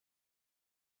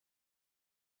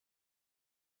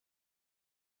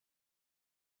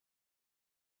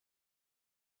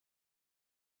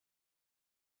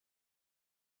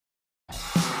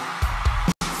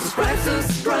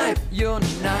subscribe, you're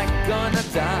not gonna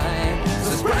die.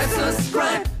 Subscribe,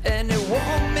 subscribe, and it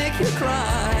won't make you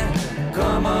cry.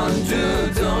 Come on,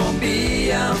 dude, don't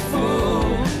be a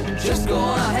fool. Just go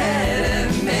ahead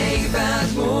and make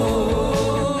that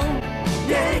move.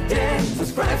 Yeah, yeah.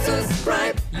 Subscribe,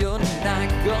 subscribe, you're not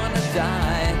gonna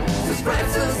die. Subscribe,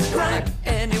 subscribe,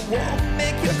 and it won't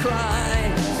make you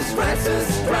cry. Subscribe,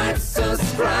 subscribe,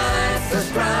 subscribe,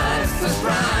 subscribe,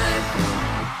 subscribe.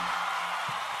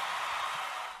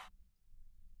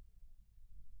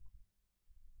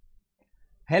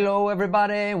 Hello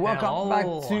everybody, welcome back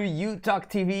to YouTalk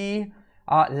TV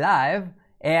live.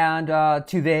 And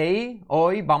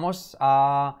hoy vamos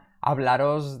a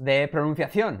hablaros de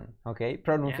pronunciación, ¿ok?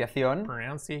 Pronunciación. Yeah,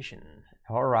 pronunciation.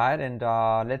 Alright, and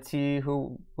let's see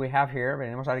who we have here.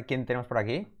 Venimos a ver quién tenemos por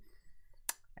aquí.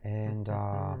 And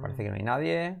parece que no hay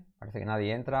nadie. Parece que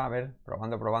nadie entra. A ver,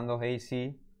 probando. Hey,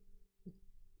 sí.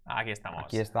 Aquí estamos.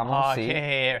 Aquí estamos, sí.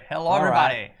 Hello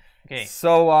everybody. Okay.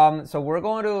 So we're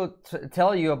going to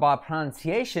tell you about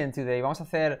pronunciation today. Vamos a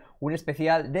hacer un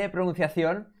especial de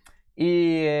pronunciación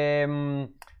y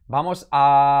vamos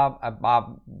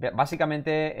a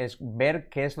básicamente es ver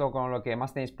qué es con lo que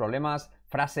más tenéis problemas,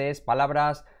 frases,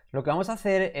 palabras. Lo que vamos a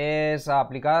hacer es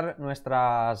aplicar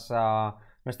nuestras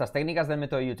técnicas del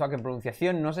método YouTalk en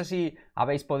pronunciación. No sé si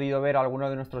habéis podido ver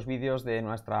alguno de nuestros vídeos de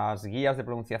nuestras guías de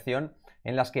pronunciación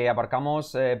en las que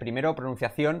abarcamos primero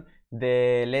pronunciación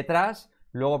de letras,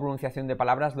 luego pronunciación de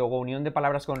palabras, luego unión de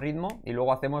palabras con ritmo y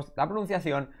luego hacemos la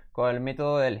pronunciación con el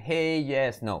método del hey,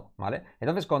 yes, no, ¿vale?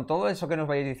 Entonces con todo eso que nos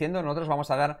vayáis diciendo nosotros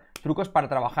vamos a dar trucos para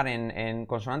trabajar en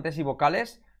consonantes y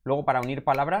vocales, luego para unir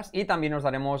palabras y también os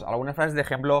daremos algunas frases de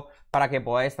ejemplo para que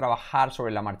podáis trabajar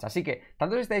sobre la marcha. Así que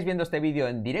tanto si estáis viendo este vídeo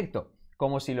en directo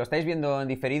como si lo estáis viendo en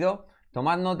diferido,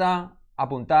 tomad nota,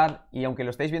 apuntad y aunque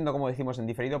lo estáis viendo como decimos en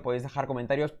diferido podéis dejar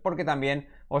comentarios porque también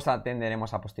os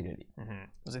atenderemos a posteriori.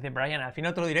 Nos dice Brian, al fin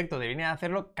otro directo, debería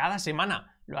hacerlo cada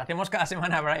semana. Lo hacemos cada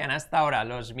semana, Brian, a esta hora,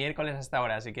 los miércoles a esta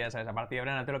hora, así que ya sabes, a partir de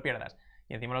ahora no te lo pierdas.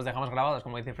 Y encima los dejamos grabados,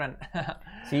 como dice Fran.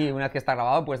 Sí, una vez que está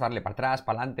grabado puedes darle para atrás,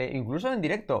 para adelante, incluso en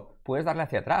directo puedes darle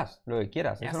hacia atrás, lo que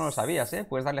quieras. Yes. Eso no lo sabías, ¿eh?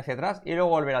 Puedes darle hacia atrás y luego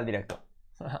volver al directo.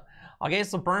 Ok,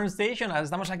 so pronunciation,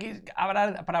 estamos aquí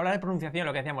para hablar de pronunciación,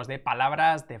 lo que decíamos, de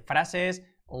palabras, de frases,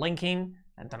 linking,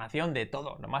 entonación, de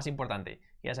todo, lo más importante.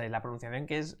 Ya sabéis, la pronunciación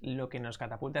que es lo que nos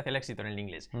catapulta hacia el éxito en el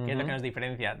inglés, que es lo que nos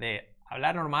diferencia de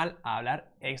hablar normal a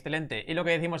hablar excelente. Y lo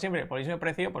que decimos siempre, por el mismo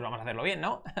precio, pues vamos a hacerlo bien,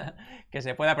 ¿no? Que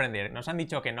se puede aprender. Nos han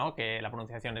dicho que no, que la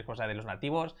pronunciación es cosa de los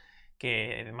nativos,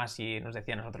 que además si nos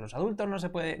decían nosotros los adultos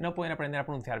no pueden aprender a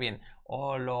pronunciar bien,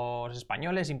 o los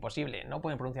españoles imposible, no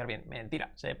pueden pronunciar bien.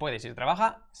 Mentira, se puede, si se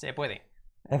trabaja, se puede.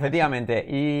 Efectivamente,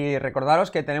 y recordaros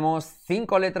que tenemos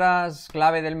 5 letras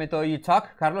clave del método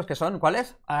YouTalk, Carlos, que son,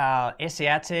 ¿cuáles?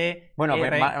 SH, bueno,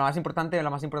 R. la más importante de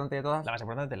todas. La más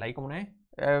importante, la I como una E.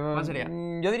 ¿Cuál sería?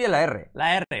 Yo diría la R.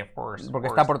 La R, of course. Porque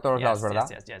está por todos lados, ¿verdad?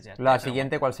 Yes, la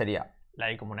siguiente, ¿cuál sería?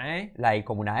 La I como una E. La I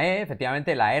como una E,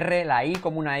 efectivamente, la R, la I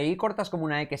como una I, cortas como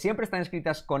una E, que siempre están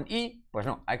escritas con I, pues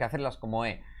no, hay que hacerlas como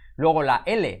E. Luego la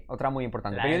L, otra muy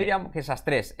importante, pero yo diría que esas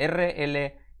tres, R,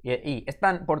 L y I,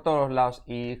 están por todos lados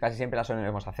y casi siempre las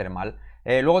solemos hacer mal.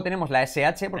 Luego tenemos la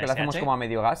SH, porque la hacemos como a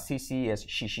medio gas, sí, es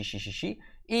shi.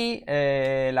 Y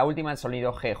la última, el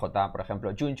sonido GJ, por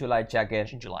ejemplo, June, July, jacket,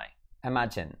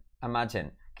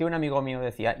 imagine. Que un amigo mío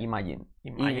decía imagine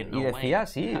y decía,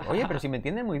 sí, oye, pero si me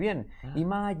entienden muy bien,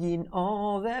 imagine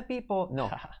all the people,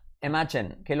 no,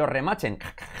 imagine, que lo remachen,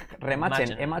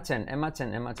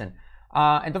 imagine.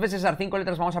 Entonces esas 5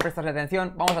 letras vamos a prestarle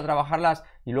atención, vamos a trabajarlas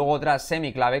y luego otras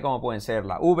semiclave como pueden ser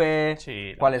la V,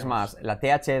 sí, ¿cuáles más? La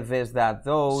TH, this, that,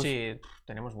 those. Sí,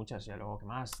 tenemos muchas, ya luego, ¿qué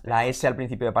más? La S al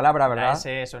principio de palabra, ¿verdad? La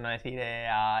S, eso no decir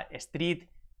street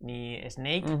ni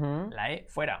snake, la E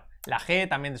fuera. La G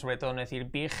también, sobre todo, no decir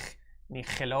big ni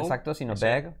hello. Exacto, sino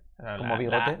beg, como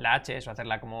bigote. La H, eso,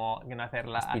 hacerla como, no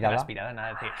hacerla aspirada, nada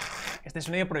de decir. Este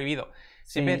sonido prohibido.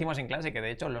 Siempre decimos en clase que, de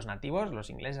hecho, los nativos,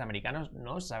 los ingleses americanos,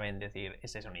 no saben decir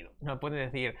ese sonido. No pueden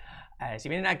decir, si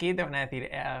vienen aquí te van a decir,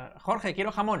 Jorge,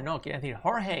 quiero jamón. No, quieren decir,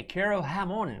 Jorge, quiero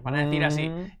jamón. Van a decir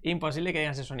así. Imposible que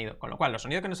digan ese sonido. Con lo cual, los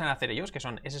sonidos que nos saben hacer ellos, que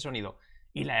son ese sonido,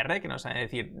 y la R, que nos saben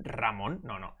decir Ramón,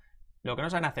 no. Lo que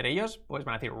no saben hacer ellos, pues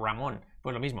van a decir Ramón.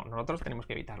 Pues lo mismo, nosotros tenemos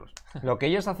que evitarlos. Lo que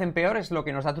ellos hacen peor es lo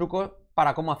que nos da truco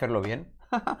para cómo hacerlo bien.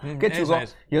 ¡Qué chulo!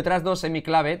 Y otras dos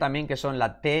semiclave también, que son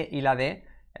la T y la D,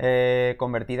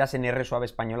 convertidas en R suave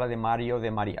española de Mario,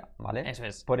 de María, ¿vale? Eso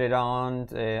es. Put it on,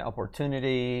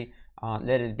 opportunity,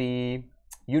 let it be,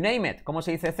 you name it, ¿cómo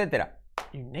se dice? Etcétera.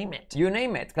 You name it. You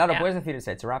name it. Claro, puedes decir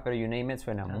etcétera, pero you name it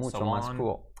suena mucho más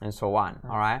cool. And so on,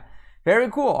 alright?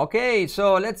 Very cool. Okay,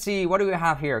 so let's see. What do we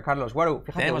have here, Carlos? What do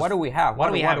we have? What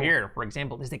do we have here, for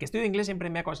example? Desde que estudio inglés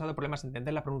siempre me ha causado problemas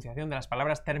entender la pronunciación de las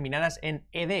palabras terminadas en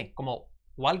ed, como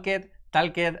walked,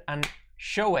 talked and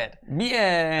showed.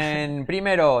 Bien,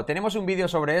 primero, tenemos un vídeo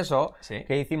sobre eso Sí.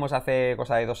 que hicimos hace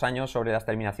cosa de 2 años sobre las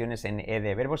terminaciones en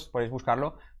ed. Verbos, podéis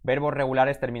buscarlo. Verbos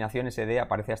regulares, terminaciones ed,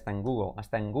 aparece hasta en Google.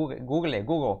 Google.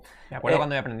 Me acuerdo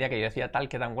cuando me aprendía que yo decía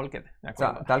talked and walked. Me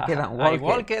acuerdo. Talked and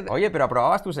walked. Oye, pero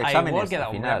aprobabas tus exámenes al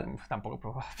final. Tampoco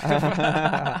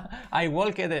probaba. I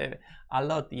walked a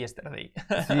lot yesterday.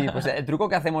 Sí, pues el truco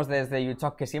que hacemos desde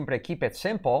YouTalk, que siempre keep it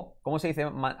simple. ¿Cómo se dice?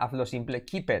 Hazlo simple.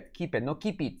 Keep it. No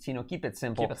keep it, sino keep it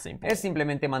simple. Keep it simple. Es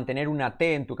simplemente mantener una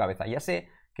T en tu cabeza. Ya sé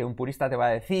que un purista te va a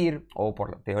decir, o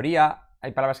por teoría,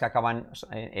 hay palabras que acaban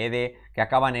en ed, que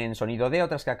acaban en sonido D,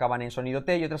 otras que acaban en sonido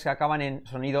T y otras que acaban en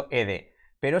sonido ed.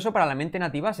 Pero eso para la mente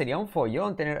nativa sería un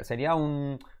follón, sería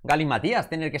un galimatías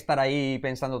tener que estar ahí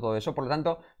pensando todo eso. Por lo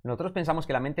tanto, nosotros pensamos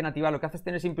que la mente nativa lo que hace es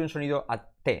tener siempre un sonido a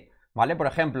T, ¿vale? Por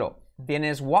ejemplo,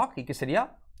 tienes walk, ¿y qué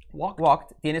sería?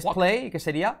 Walked. Tienes play, ¿y qué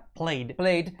sería? Played.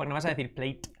 Porque no vas a decir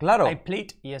played. Claro. I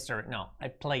played yesterday. No, I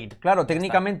played. Claro,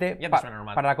 técnicamente, ya te suena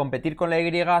normal. para competir con la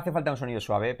Y hace falta un sonido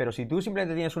suave, pero si tú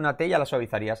simplemente tienes una T ya la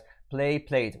suavizarías. Play,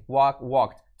 played. Walk,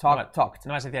 walked. Talk, talked.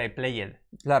 No vas a decir I played.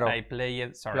 Claro. I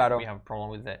played. Sorry, Claro. we have a problem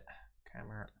with the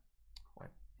camera.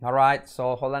 Alright,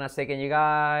 so hold on a second, you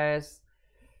guys.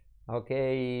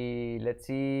 Okay, let's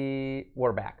see.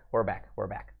 We're back.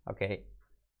 Okay.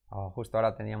 Oh, justo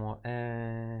ahora teníamos...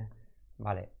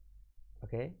 vale.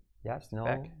 Okay. Yes, no,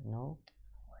 Back. no.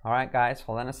 Alright, guys,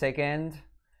 hold on a second.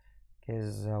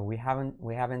 Because we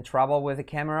haven't trouble with the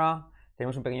camera.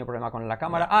 Tenemos un pequeño problema con la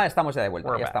cámara. Ah, estamos ya de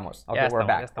vuelta. Ya estamos. Okay, we're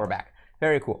back.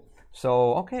 Very cool.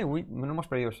 So, okay, no hemos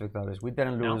perdido espectadores. We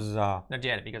didn't lose Not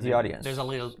yet, because the audience. There's a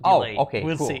little delay. Oh, okay,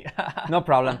 we'll cool. see. No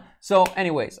problem. So,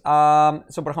 anyways,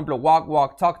 so por ejemplo, walk,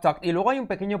 walk, talk, talk. Y luego hay un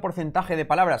pequeño porcentaje de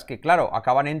palabras que, claro,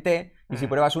 acaban en T. Y si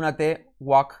pruebas una T,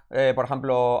 walk, por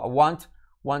ejemplo, want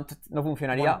no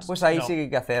funcionaría. Want, pues ahí no. sí que hay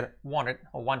que hacer Wanted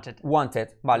o wanted. wanted,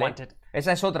 ¿vale? Wanted.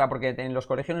 Esa es otra, porque en los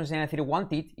colegios nos enseñan a decir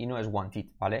wanted y no es wanted,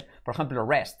 ¿vale? Por ejemplo,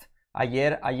 rest.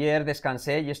 Ayer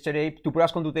descansé, yesterday, tú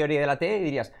pruebas con tu teoría de la T y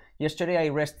dirías, yesterday I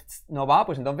rest, no va,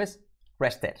 pues entonces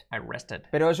rested. I rested.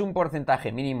 Pero es un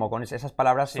porcentaje mínimo, con esas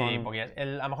palabras Sí, son... porque a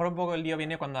lo mejor un poco el lío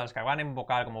viene cuando las acaban en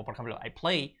vocal, como por ejemplo I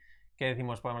play, que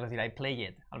decimos, podemos decir I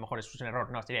played, a lo mejor eso es un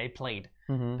error, no, sería I played.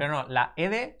 Pero no, la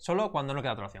ed solo cuando no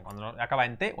queda otra opción, cuando acaba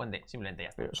en T o en D, simplemente ya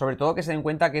está. Pero sobre todo que se den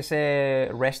cuenta que ese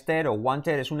rested o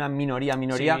wanted es una minoría.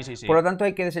 Sí. Por lo tanto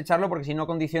hay que desecharlo porque si no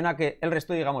condiciona que el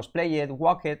resto digamos played,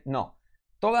 walked, no.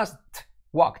 Todas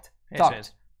walked, Eso talked,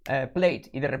 es. played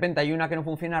y de repente hay una que no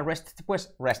funciona, rested,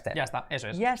 pues rested. Ya está, eso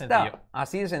es. Ya sencillo. está,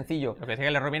 así de sencillo. Lo que decía que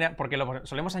el error viene porque lo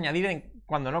solemos añadir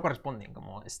cuando no corresponden,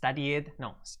 como studied,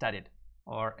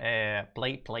 or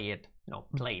played, no,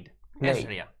 played. Eso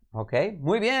sería. Ok,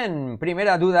 muy bien.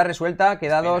 Primera duda resuelta,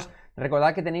 quedados.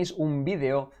 Recordad que tenéis un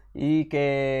vídeo y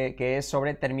que es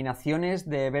sobre terminaciones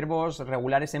de verbos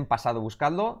regulares en pasado.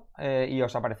 Buscadlo y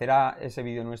os aparecerá ese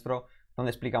vídeo nuestro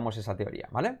donde explicamos esa teoría,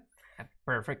 ¿vale?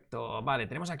 Perfecto. Vale,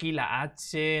 tenemos aquí la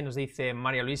H, nos dice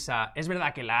María Luisa. Es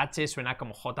verdad que la H suena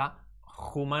como J.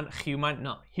 Human.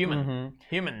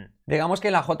 Digamos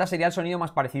que la J sería el sonido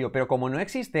más parecido, pero como no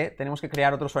existe, tenemos que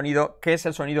crear otro sonido que es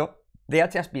el sonido de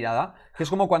H aspirada, que es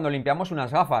como cuando limpiamos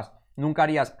unas gafas. Nunca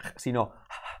harías, sino,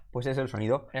 pues es el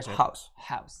sonido house.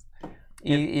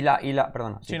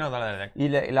 Perdona. Sí, no, dale. Y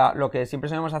lo que siempre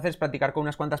solemos hacer es practicar con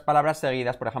unas cuantas palabras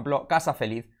seguidas. Por ejemplo, casa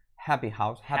feliz, happy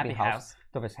house.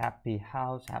 Entonces, happy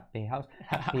house.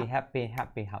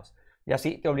 Y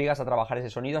así te obligas a trabajar ese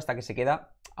sonido hasta que se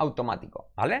queda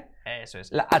automático, ¿vale? Eso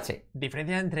es. La H.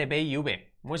 Diferencia entre B y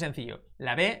V. Muy sencillo.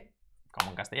 La B,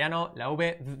 como en castellano, la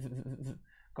V,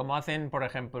 como hacen, por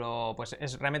ejemplo, pues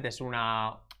realmente es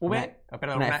una V,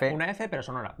 una F, pero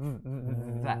sonora.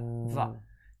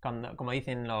 Como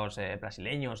dicen los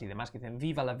brasileños y demás, que dicen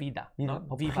viva la vida, ¿no?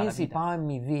 O principal en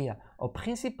mi vida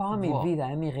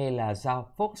es mi relación,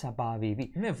 fuerza para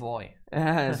vivir. Me voy.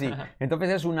 Sí,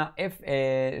 entonces es una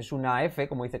F,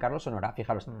 como dice Carlos, sonora,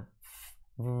 fijaros.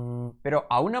 Pero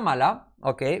a una mala,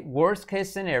 ok, worst case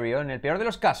scenario, en el peor de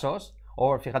los casos,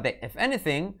 o fíjate, if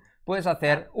anything, puedes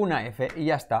hacer una F y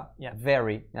ya está.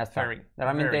 Very, ya está.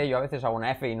 Realmente yo a veces hago una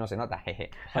F y no se nota,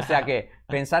 jeje. O sea que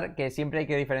pensar que siempre hay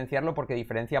que diferenciarlo porque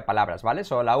diferencia palabras, ¿vale?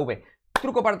 Solo la V.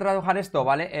 Truco para trabajar esto,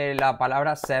 ¿vale? La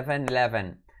palabra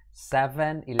 7-Eleven.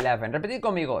 Repetid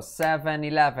conmigo.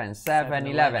 7-Eleven.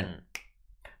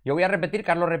 Yo voy a repetir,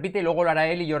 Carlos repite y luego lo hará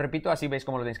él y yo repito, así veis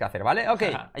cómo lo tenéis que hacer, ¿vale? Ok,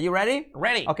 are you ready?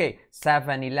 Ready. Ok,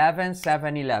 7-Eleven,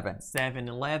 7-Eleven.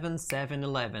 7-Eleven,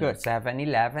 7-Eleven. Good,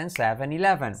 7-Eleven,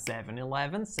 7-Eleven.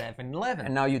 7-Eleven, 7-Eleven.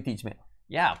 And now you teach me.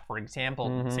 Yeah, for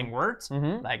example, sing words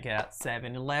like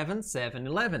 7-Eleven,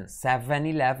 7-Eleven.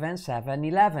 7-Eleven,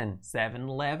 7-Eleven.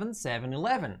 7-Eleven,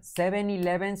 7-Eleven.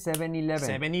 7-Eleven, 7-Eleven.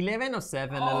 7-Eleven o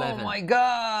 7-Eleven. Oh my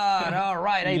god! All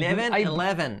right.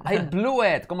 11-11. I blew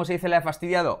it. ¿Cómo se dice la de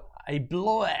fastidiado? I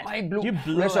blew it. I blew, You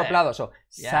blew lo he it. soplado. So,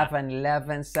 Yeah.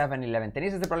 7-Eleven, 7-Eleven.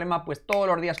 ¿Tenéis este problema? Pues todos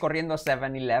los días corriendo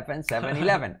 7-Eleven,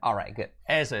 7-Eleven. All right, good.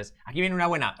 Eso es. Aquí viene una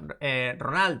buena.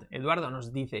 Ronald, Eduardo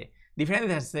nos dice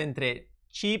diferencias entre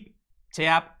cheap,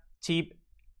 cheap,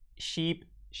 sheep,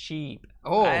 sheep.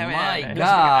 Oh my no sé,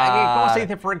 God. ¿Cómo se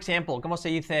dice, for example? ¿Cómo se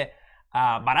dice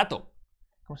barato?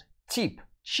 ¿Cómo se... Cheap.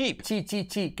 Cheap.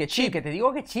 Chi, que chi, que te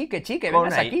digo que que Con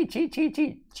vengas una I. aquí,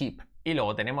 chi. Cheap. Y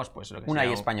luego tenemos pues lo que Una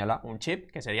sería I española. un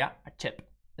chip, que sería a chip.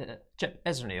 Chip,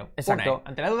 ese sonido. Exacto. Una E.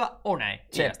 Ante la duda, una E.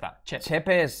 Y ya está. Chip.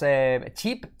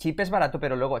 Cheap es barato,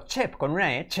 pero luego chep, con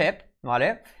una E, chep,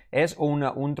 ¿vale? Es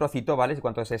un trocito, ¿vale?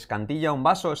 Cuando se escantilla un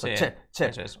vaso, eso, Sí, chep.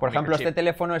 eso es, Por un ejemplo, microchip. este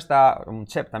teléfono está, un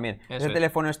chep también. Eso Este es.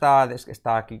 teléfono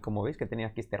está aquí, como veis, que tenía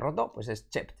aquí este roto, pues es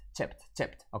chepped,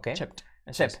 ¿ok? Chipped.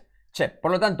 Eso es. Chep.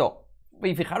 Por lo tanto,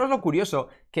 y fijaros lo curioso,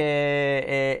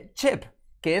 que chep,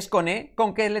 que es con E,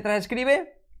 ¿con qué letra se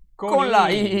escribe? Con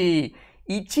la I.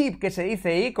 Y chip, que se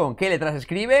dice I, ¿con qué letra se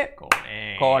escribe? Con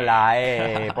E. Con la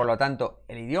E. Por lo tanto,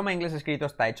 el idioma inglés escrito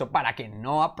está hecho para que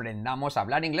no aprendamos a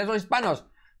hablar inglés los hispanos.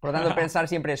 Por lo tanto, pensar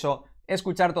siempre eso,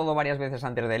 escuchar todo varias veces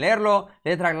antes de leerlo,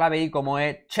 letra clave I como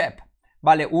E, chep.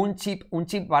 Vale, un chip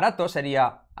barato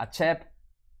sería a chep,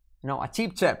 no, a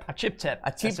cheap chep. A chip chip.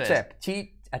 A cheap Eso es. chep.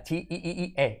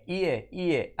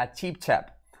 I-E, a cheap chep.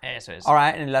 Eso es.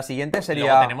 Alright, en la siguiente Luego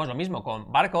sería... tenemos lo mismo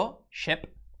con barco, ship,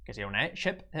 que sería una E,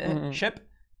 ship, ship,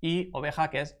 y oveja,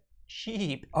 que es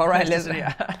sheep. Alright, Esto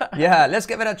sería- let's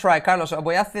give it a try, Carlos.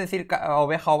 Voy a decir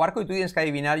oveja o barco y tú tienes que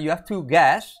adivinar. You have to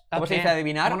guess. ¿Cómo se Okay, dice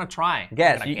adivinar? I'm gonna try.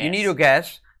 Guess. I'm gonna You need to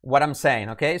guess what I'm saying,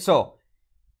 okay? So,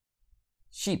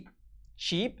 sheep.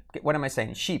 Sheep, What am I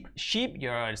saying? Sheep. sheep,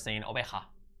 you're saying oveja.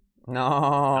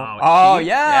 No. No, Oh, sheep.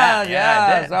 yes, Yeah,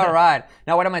 I yes. did. All right.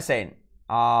 Now, what am I saying?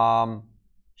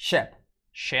 Ship.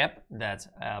 Ship, that's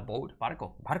boat,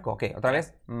 barco. Barco, ok. Otra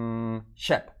vez.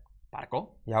 Ship.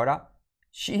 Barco. Y ahora,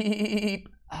 sheep.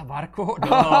 Ah, barco,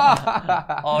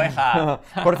 no. Oveja.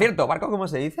 Por cierto, ¿barco cómo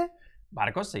se dice?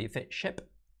 Barco se dice ship.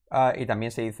 Y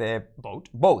también se dice Boat.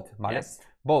 boat, ¿vale? Yes.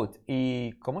 Boat.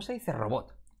 ¿Y cómo se dice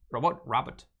robot? Robot,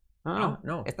 robot.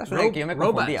 No. Esta es una que yo me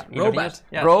Robot, confundía. Y los robot, niños-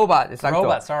 yeah. Robot, exacto.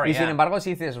 Robot, sorry, y sin yeah. embargo,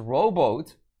 si dices rowboat,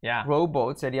 Yeah.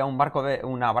 rowboat sería un barco de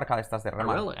una barca de estas de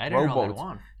remar. Really? I didn't know that Rowboat.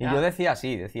 one. Y Yeah. yo decía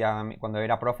así, cuando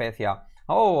era profe decía,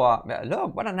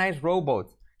 look, what a nice rowboat.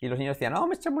 Y los niños decían, oh,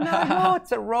 Mr. Munal, no,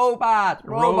 it's a robot.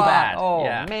 Robot, Oh,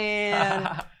 yeah.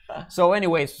 man. So,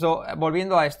 anyways,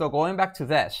 volviendo a esto, going back to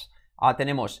this,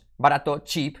 tenemos barato,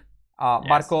 cheap,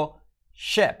 barco,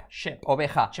 ship, Ship.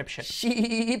 oveja, Chip, ship.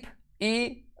 sheep,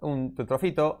 y un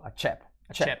trocito, a chip.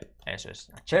 Chip. Eso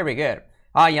es. Very good.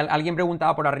 Y alguien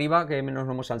preguntaba por arriba, que nos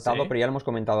lo hemos saltado, Sí. pero ya lo hemos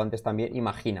comentado antes también,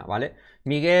 imagina, ¿vale?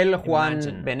 Miguel Juan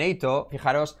Imagine. Beneito,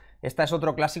 fijaros, esta es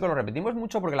otro clásico, lo repetimos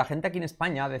mucho porque la gente aquí en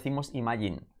España decimos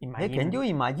imagine. Imagine. Can you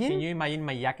imagine? Can you imagine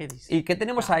my jacket? ¿Y qué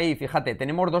tenemos ahí? Fíjate,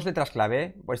 tenemos dos letras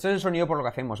clave. Pues esto es el sonido por lo que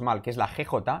hacemos mal, que es la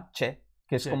GJ, che,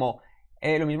 que es Sí. como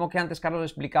lo mismo que antes Carlos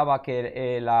explicaba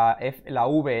que la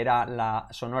V era la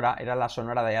sonora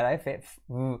de la F,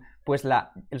 pues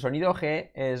el sonido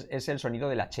G es el sonido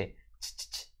de la che.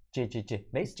 Che.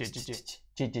 ¿Veis?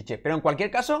 Che. Pero en cualquier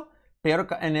caso,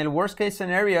 en el worst case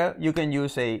scenario, you can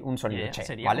use un sonido che,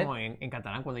 Sería ¿vale? como en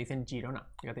catalán cuando dicen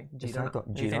Girona. Fíjate, Girona. Exacto,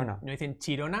 No dicen- Girona. No dicen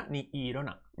Chirona ni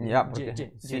Irona. Ya, porque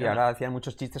sí, Girona. ahora hacían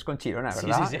muchos chistes con Chirona, Sí,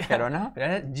 ¿verdad? sí. Gerona. Pero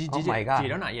era Oh my God.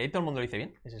 Girona. Y ahí todo el mundo lo dice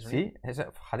bien. Ese sonido. Sí,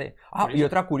 fíjate. Y Curioso.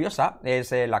 otra curiosa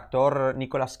es el actor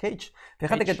Nicolas Cage.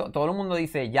 Fíjate que Cage. todo el mundo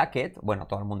dice jacket. Bueno,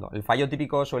 todo el mundo. El fallo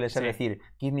típico suele ser Sí. decir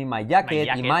give me my jacket,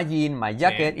 jacket. imagine my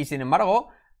jacket. Sí. Y sin embargo,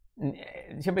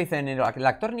 siempre dicen el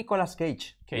actor Nicolas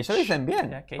Cage. Y eso lo dicen bien.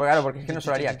 Yeah, Cage. Pues claro, porque es que no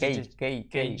sonaría Cage.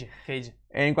 Cage.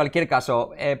 En cualquier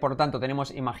caso, por lo tanto,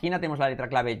 tenemos imagina, tenemos la letra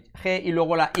clave G y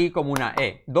luego la I como una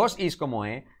E. Dos I's como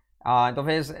E.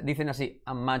 Entonces dicen así,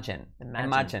 imagine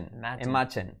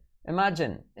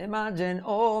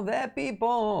all the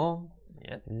people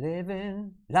Yep.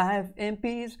 living life in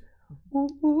peace.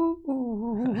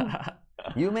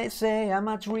 You may say I'm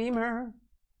a dreamer.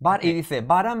 Y dice,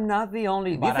 but I'm not the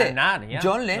only. But Dice I'm not, yeah.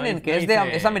 John Lennon, No que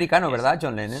dice- es americano, es- ¿verdad?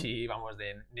 John Lennon. Sí, vamos,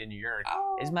 de New York.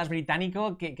 Oh. Es más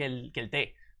británico que el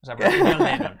té. O sea, pero John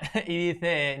Lennon. Y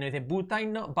dice, but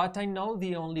I know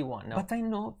the only one. No. But I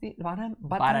know the... But I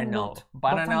know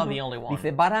the only one.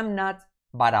 Dice, but I'm not...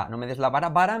 Vara, no me des la vara,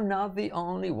 but I'm not the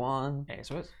only one.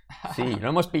 Eso es. Sí, lo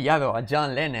hemos pillado a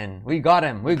John Lennon. We got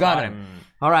him.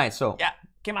 Alright, so... Yeah.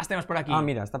 ¿Qué más tenemos por aquí?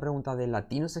 Mira, esta pregunta de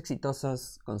latinos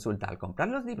exitosos. Consulta, al comprar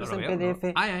los libros en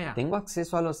PDF, ¿tengo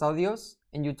acceso a los audios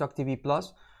en YouTube TV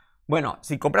Plus? Bueno,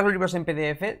 si compras los libros en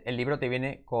PDF, el libro te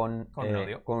viene con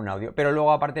un audio. Pero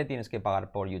luego, aparte, tienes que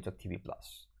pagar por YouTube TV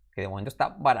Plus. Que de momento está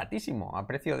baratísimo, a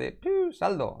precio de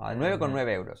saldo, a 9,9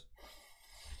 euros.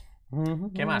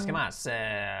 ¿Qué más?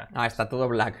 Está todo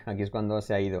black. Aquí es cuando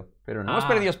se ha ido. Pero no hemos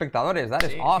perdido espectadores. That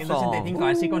is awesome. 165, a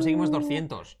ver si conseguimos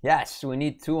 200. Yes, we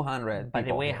need 200. By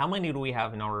the way, how many do we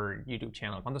have in our YouTube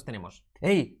channel? ¿Cuántos tenemos?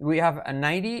 Hey, we have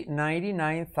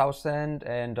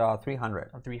 99,300.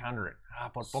 300.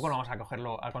 Por poco no vamos a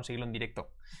conseguirlo en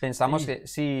directo. Pensamos que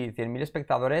sí, 100.000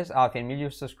 espectadores,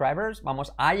 100.000 subscribers,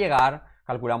 vamos a llegar,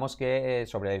 calculamos que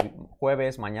sobre el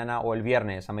jueves, mañana o el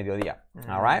viernes a mediodía.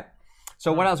 Alright?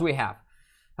 So what else we have?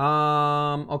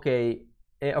 Okay.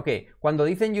 Cuando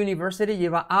dicen university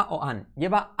lleva a o an.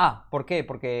 Lleva a. ¿Por qué?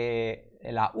 Porque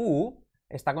la u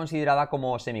está considerada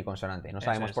como semiconsonante. No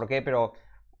sabemos por qué, pero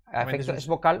a efecto es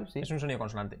vocal. ¿Sí? Es un sonido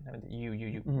consonante. No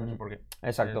sé por qué.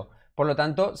 Exacto. Por lo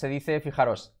tanto, se dice,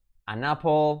 fijaros, an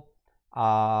apple,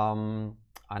 an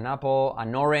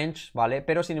orange, ¿vale?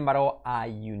 Pero sin embargo, a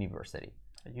university.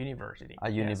 A university. A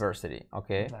university,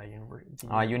 ok.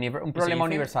 Un ¿Y problema se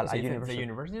universal. ¿Se dice the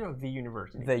university o the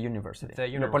university? The university. The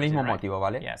university, por el mismo right. motivo,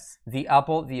 ¿vale? Yes. The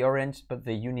apple, the orange, but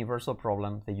the universal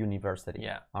problem, the university.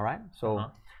 Yeah. Alright?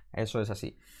 So, eso es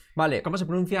así. Vale. ¿Cómo se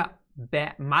pronuncia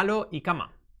malo y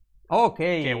cama? Ok.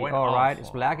 Bueno. Alright.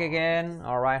 It's black again.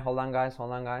 Alright. Hold on, guys.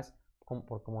 ¿Cómo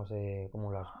lo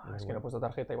es que no he puesto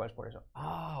tarjeta, igual es por eso.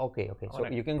 Ok. So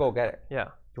you can go get it.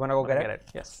 Yeah. You wanna go get it?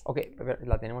 Yes. Ok,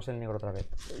 la tenemos en negro otra vez.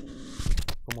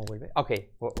 ¿Cómo vuelve? Ok,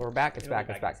 we're back. It's back.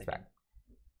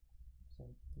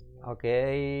 Ok,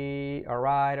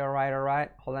 alright.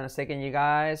 Hold on a second, you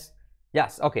guys.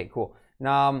 Yes, okay, cool.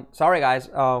 Now, sorry guys.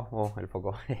 Oh, el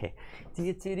foco.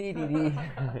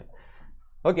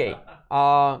 Ok,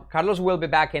 Carlos will be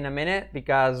back in a minute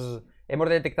because hemos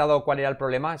detectado cuál era el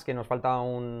problema. Es que nos falta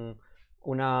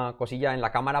una cosilla en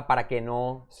la cámara para que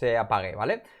no se apague,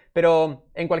 ¿vale? Pero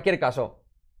en cualquier caso,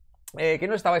 ¿qué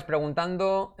nos estabais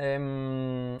preguntando? Ok.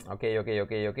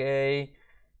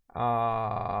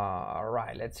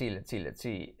 Right, let's see.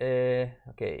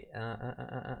 Ok.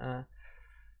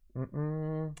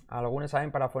 Algunos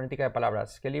saben para fonética de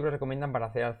palabras. ¿Qué libros recomiendan para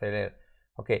hacer acceder?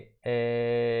 Ok.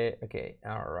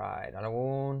 Alright.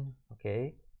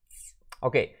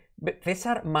 Ok.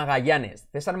 César Magallanes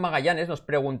nos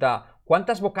pregunta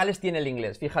 ¿cuántas vocales tiene el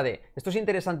inglés? Fíjate, esto es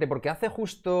interesante porque hace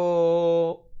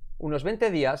justo unos 20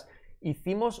 días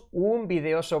hicimos un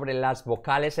vídeo sobre las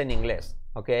vocales en inglés,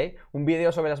 ¿ok? Un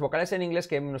vídeo sobre las vocales en inglés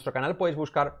que en nuestro canal podéis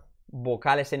buscar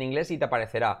vocales en inglés y te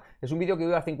aparecerá. Es un vídeo que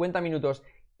dura 50 minutos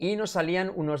y nos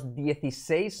salían unos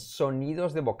 16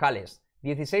 sonidos de vocales.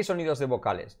 16 sonidos de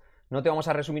vocales. No te vamos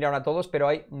a resumir ahora todos, pero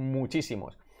hay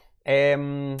muchísimos.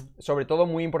 Sobre todo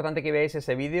muy importante que veáis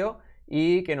ese vídeo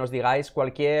y que nos digáis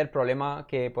cualquier problema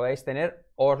que podáis tener,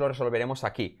 os lo resolveremos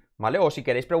aquí, ¿vale? O si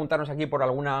queréis preguntarnos aquí por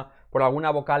alguna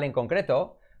vocal en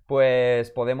concreto, pues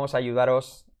podemos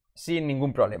ayudaros sin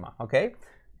ningún problema, ¿ok?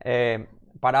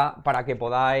 Para que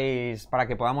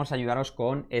podamos ayudaros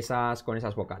con esas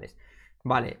vocales.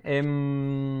 Vale.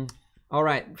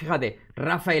 Alright, fíjate,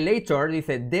 Rafaelator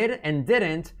dice did and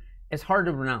didn't es hard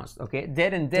to pronounce, ¿ok?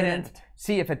 Did and didn't,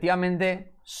 sí,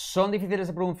 efectivamente, son difíciles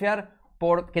de pronunciar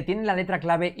porque tienen la letra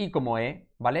clave I como E,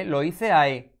 ¿vale? Lo hice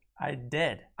I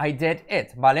did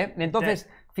it, ¿vale? Entonces,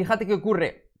 fíjate qué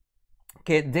ocurre,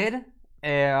 que did,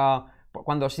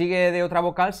 cuando sigue de otra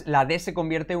vocal, la D se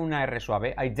convierte en una R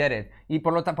suave, I did it. Y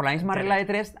por la misma regla de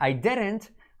 3, I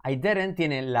didn't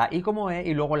tiene la I como E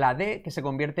y luego la D que se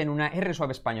convierte en una R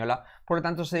suave española. Por lo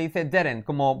tanto, se dice didn't,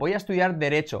 como voy a estudiar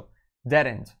derecho. I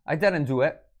didn't do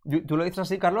it. ¿Tú lo dices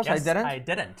así, Carlos? Yes, I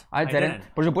didn't.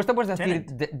 Por supuesto puedes decir...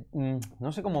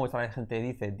 no sé cómo esta gente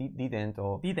dice. Didn't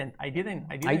o... I didn't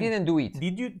do it.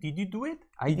 Did you do it?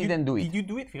 I didn't do it. Did you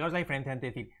do it? Fijaos la diferencia entre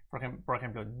decir, por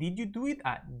ejemplo, did you do it?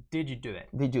 Did you do it?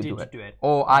 Did you do it?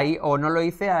 O no lo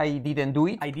hice, I didn't do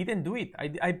it. I didn't do it.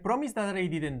 I promise that I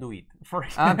didn't do it.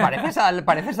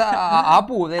 Pareces a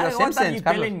Apu de los Simpsons,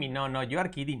 Carlos. No, you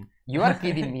are kidding. You are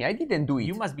kidding me, I didn't do it.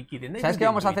 You must be kidding. ¿Sabes qué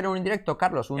vamos a hacer en un directo,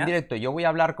 Carlos? Un directo. Yo voy a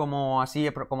hablar como así,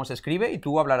 como se escribe y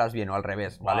tú hablarás bien o al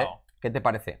revés, ¿vale? Wow. ¿Qué te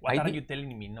parece? What are you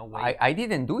telling me? No way. I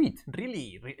didn't do it.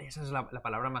 Really? Esa es la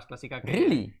palabra más clásica que,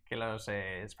 Really? que los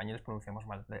españoles pronunciamos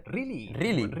mal. Really?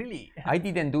 Really? Really? I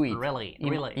didn't do it. Really?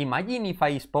 Imagine if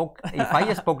I spoke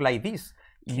like this.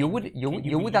 You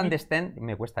would understand.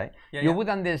 Me cuesta, ¿eh? Yeah, you yeah. would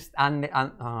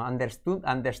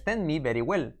understand me very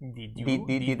well.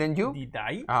 Didn't you? Did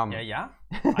I? Yeah.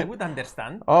 I would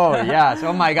understand. Oh yes.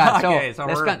 Oh my God. Okay, so so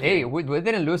let's we're hey, okay. we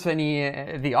didn't lose any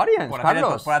the audience, Por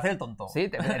Carlos. hacer el tonto.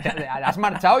 Sí, has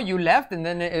marchado, you left, and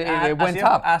then went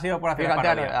up. Ha sido por hacer la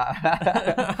parodia.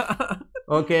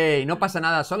 Ok, no pasa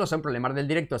nada, solo son problemas del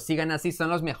directo. Sigan así, son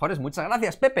los mejores. Muchas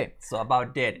gracias, Pepe. So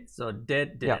about did. So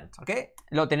didn't. Yeah. ¿Ok?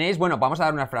 Lo tenéis, bueno, vamos a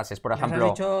dar unas frases, por ejemplo.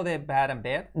 ¿Has dicho de bad and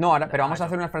bad? No, ahora, pero vamos a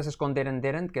hacer unas frases con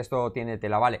didn't, que esto tiene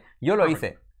tela, vale. Yo lo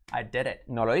hice. I did it.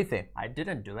 No lo hice. I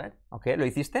didn't do it. Ok, ¿lo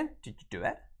hiciste? Did you do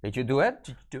it? Did you do it?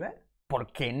 Did you do it?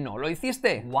 ¿Por qué no lo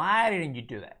hiciste? Why didn't you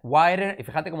do it? Y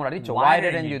fíjate cómo lo has dicho. Why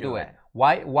didn't you do it?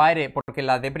 Why, porque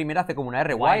la D primera hace como una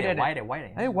R. Why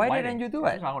didn't you do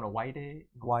it?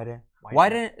 Why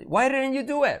didn't you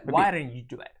do it? Why didn't you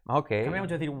do it? Ok. Cambiamos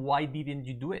de decir why didn't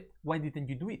you do it? Why didn't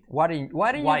you do it? Why didn't you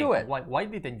do it? Why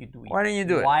didn't you do it? Why didn't you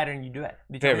do it? Why didn't you do it?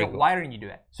 Very good. Why didn't you do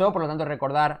it? So, por lo tanto,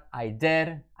 recordar I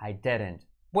did, I didn't.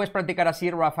 Puedes practicar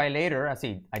así, Rafael, later,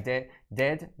 así. I did,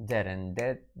 didn't.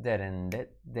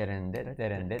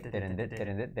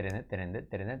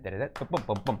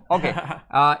 Ok.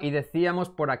 Y decíamos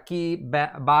por aquí,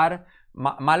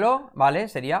 malo, ¿vale?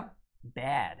 Sería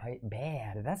Bad.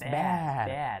 Bad, that's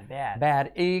Bad.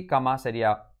 bad. Y cama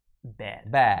sería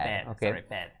Bad. Ok. Sorry,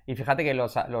 bad. Y fíjate que yo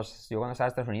cuando estaba en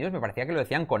Estados Unidos me parecía que lo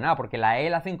decían con A, porque la E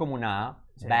la hacen como una A.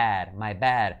 Sí. Bad, my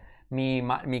bad.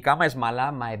 Mi cama es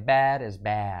mala, my bed is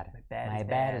bad. My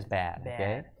bed is bad.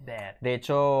 Okay? Bad. De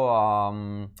hecho,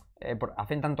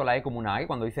 hacen tanto la E como una A que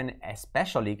cuando dicen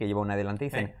especially, que lleva una adelante,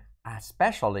 dicen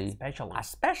especially.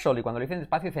 Cuando lo dicen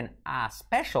despacio dicen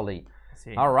especially.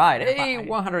 Sí. All right. Hey, Hey, de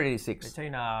 186. hecho hay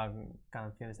una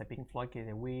canción de Pink Floyd que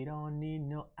dice We don't need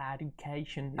no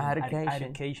education.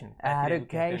 Education.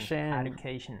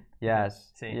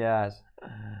 Yes. Sí. Yes.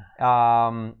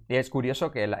 Y es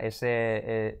curioso que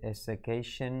ese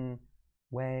education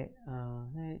way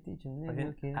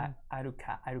Education.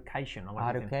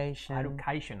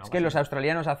 es que los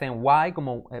australianos hacen why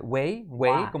como way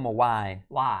como why.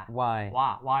 Why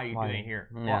are you doing here?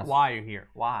 Yes. Why are you here?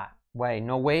 Why? Way,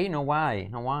 no way, no why,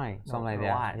 something like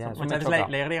that. Why? Yes, Muchas veces la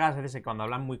Y a veces cuando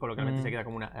hablan muy coloquialmente se queda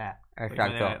como una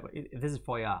Exacto. This is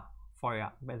for ya.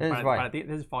 Para ti,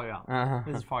 this is for ya. Uh-huh.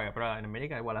 This is for ya. Pero en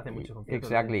América igual hace mucho conflicto.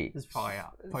 Exactly. This is for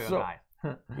ya. For So- your guys.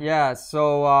 Yeah,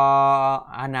 so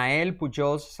Anael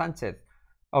Pujols Sánchez.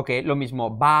 Ok, lo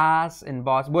mismo, vas en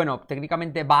boss. Bueno,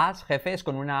 técnicamente vas, jefe, es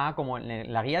con una A como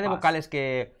en la guía de Vas. vocales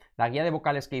que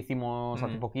hicimos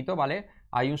hace poquito, ¿vale?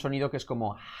 Hay un sonido que es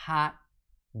como ha,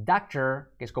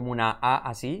 doctor, que es como una A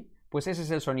así. Pues ese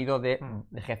es el sonido de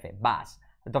jefe, vas.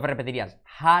 Entonces repetirías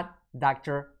hat,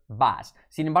 doctor, vas.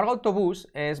 Sin embargo, autobús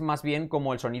es más bien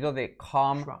como el sonido de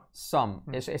come, some.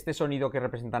 Es este sonido que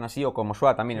representan así, o como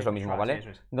schwa también es lo mismo, schwa, ¿vale? sí, eso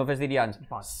es. Entonces dirían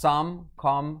Bus. some,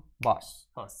 come, bus.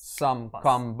 Some, Bus.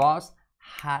 come, bus,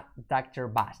 hat,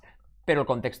 doctor, bus. Pero el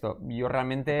contexto, yo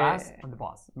realmente... Bus and the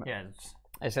bus. Yes.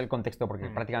 Es el contexto porque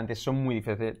prácticamente son muy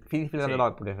difíciles de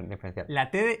diferenciar.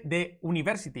 La T de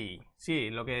university.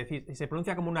 Sí, lo que decís. Se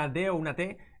pronuncia como una D o una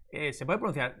T. Se puede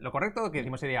pronunciar. Lo correcto que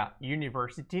decimos sería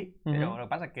university. Pero lo que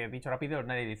pasa es que dicho rápido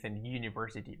nadie dice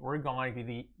university. We're going to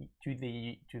the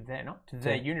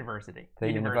university. The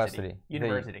university.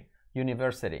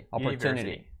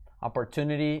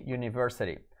 Opportunity,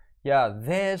 university. Yeah,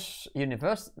 this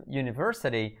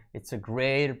university, it's a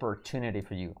great opportunity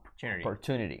for you.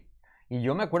 Opportunity. Y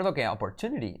yo me acuerdo que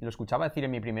opportunity lo escuchaba decir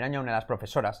en mi primer año a una de las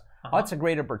profesoras. Oh, it's a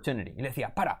great opportunity. Y le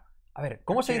decía, a ver,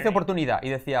 ¿cómo se dice oportunidad? Y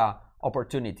decía,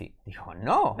 opportunity. Dijo,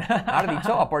 no, has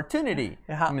dicho opportunity.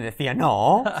 Y me decía,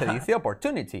 no, se dice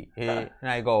opportunity. And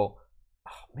I go,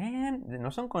 oh, man, no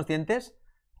son conscientes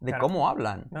de cómo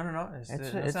hablan. No, no se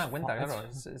dan cuenta, claro.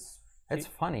 It's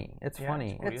funny. It's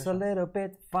funny. Es It's a little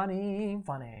bit funny.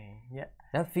 Funny, yeah.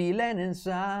 The feeling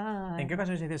inside. ¿En qué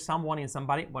ocasiones se dice someone y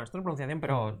somebody? Bueno, esto es pronunciación,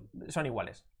 pero son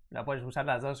iguales. La puedes usar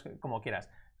las dos como quieras.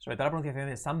 Sobre todo la pronunciación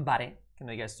de somebody, que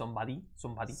no digas somebody's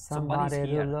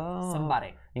here.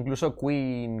 Somebody. Incluso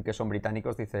Queen, que son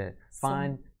británicos, dice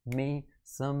find me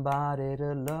somebody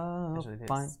to love. Eso dices,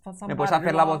 Find. ¿Me puedes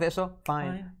hacer la voz de eso?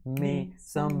 Find me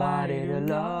somebody to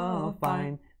love.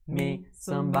 Find me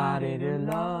somebody to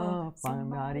love.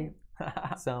 Somebody.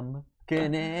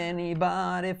 Can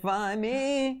anybody find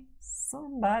me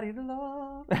somebody to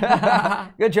love?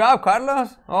 Good job,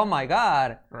 Carlos. Oh my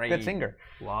God. Great. Good singer.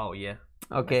 Wow, yeah.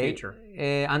 Ok. The future.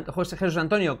 Jesús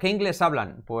Antonio, ¿qué inglés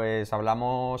hablan? Pues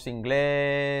hablamos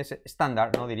inglés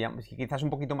estándar, ¿no? Diríamos, quizás un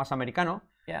poquito más americano,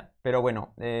 Yeah. pero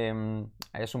bueno,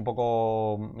 es un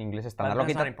poco inglés estándar. But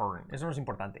that's not important. Eso no es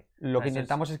importante. Lo que Eso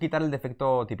intentamos es quitar el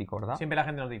defecto típico, ¿verdad? Siempre la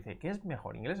gente nos dice, ¿qué es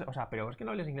mejor? ¿Inglés? O sea, pero es que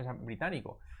no hables inglés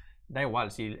británico. Da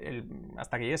igual, si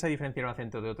hasta que llegues a diferenciar un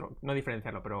acento de otro, no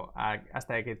diferenciarlo, pero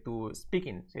hasta que tu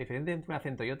speaking se diferencie entre un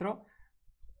acento y otro,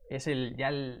 es el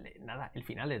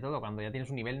final de todo, cuando ya tienes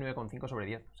un nivel 9,5 sobre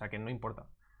 10. O sea, que no importa.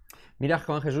 Mira,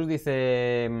 Juan Jesús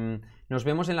dice, nos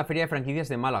vemos en la Feria de Franquicias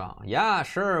de Málaga. Yeah,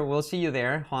 sure, we'll see you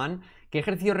there, Juan. ¿Qué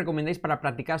ejercicio recomendáis para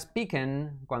practicar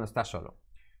speaking cuando estás solo?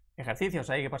 Ejercicios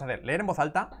ahí que puedes hacer, leer en voz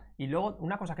alta y luego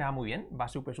una cosa que va muy bien, va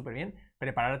súper bien,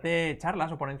 prepararte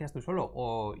charlas o ponencias tú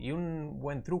solo. Y un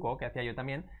buen truco que hacía yo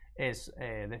también es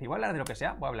decir, voy a hablar de lo que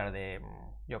sea, voy a hablar de,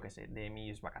 yo qué sé, de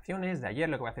mis vacaciones, de ayer,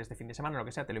 lo que voy a hacer este fin de semana, lo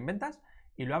que sea, te lo inventas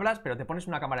y lo hablas, pero te pones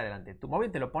una cámara delante. Tu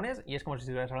móvil te lo pones y es como si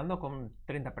estuvieras hablando con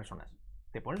 30 personas.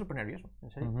 Te pones súper nervioso,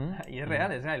 en serio. Y es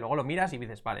real, es real. Y luego lo miras y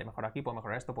dices, vale, mejor aquí, puedo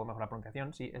mejorar esto, puedo mejorar la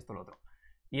pronunciación, sí, esto, lo otro.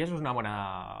 Y eso es una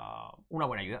buena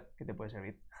ayuda que te puede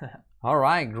servir.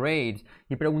 Alright, great.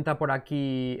 Y pregunta por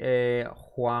aquí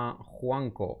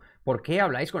Juanco, ¿por qué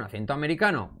habláis con acento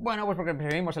americano? Bueno, pues porque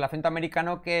preferimos el acento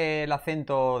americano que el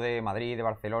acento de Madrid, de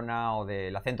Barcelona o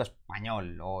del acento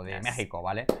español o de México,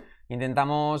 ¿vale?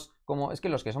 Intentamos, es que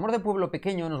los que somos de pueblo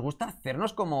pequeño nos gusta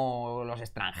hacernos como los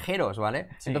extranjeros, ¿vale?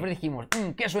 Sí. Entonces dijimos,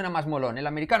 ¿qué suena más molón? ¿El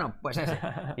americano? Pues ese.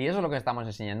 Y eso es lo que estamos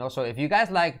enseñando. So if you guys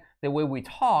like the way we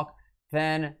talk,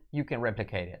 then you can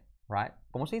replicate it, right?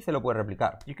 ¿Cómo se dice lo puedes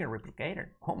replicar? You can replicate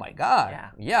it. Oh my God.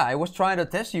 Yeah, I was trying to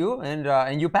test you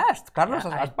and you passed. Carlos,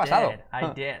 has pasado.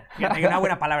 I did. Hay una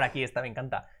buena palabra aquí, esta me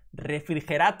encanta.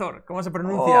 Refrigerator. ¿Cómo se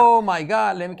pronuncia? Oh my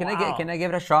God. Can I give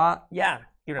it a shot? Yeah,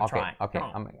 give it a try. Okay.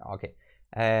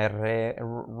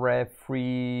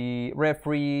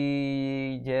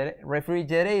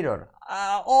 Refrigerator.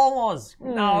 Almost.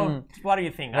 No. What do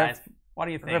you think, guys? What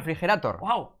do you think? Refrigerator.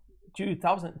 Wow.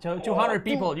 200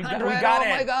 people. We got it. Oh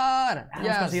my God.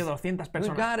 Hemos conseguido 200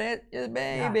 personas. We got it. Yes,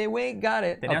 baby, we got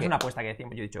it. Teníamos una apuesta que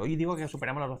decíamos. Yo he dicho, hoy digo que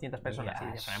superamos las 200 personas. Y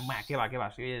dije, ¿qué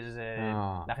va? Si hoy es,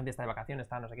 la gente está de vacaciones,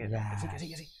 está no sé qué.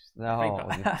 Que sí. No,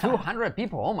 200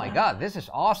 people. Oh my God, this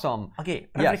is awesome. Ok,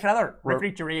 refrigerador.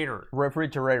 Refrigerator.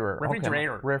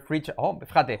 Oh,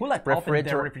 fíjate. Who like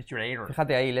refrigerator?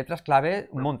 Fíjate ahí, letras clave,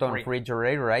 un montón.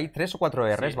 Refrigerator, hay 3 o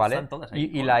 4 R's, ¿vale? Están todas ahí.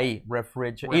 Y la I,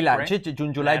 y la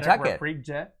July jacket.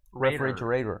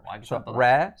 Refrigerator. So,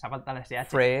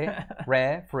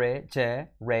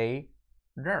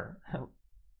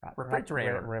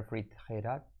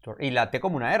 refrigerator. Y la T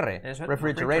como una R.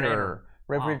 Refrigerator.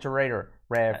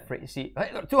 Sí.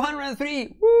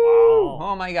 203. Wow.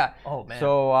 Oh my God. Oh, man.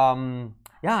 So,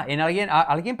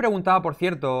 alguien preguntaba, por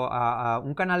cierto, a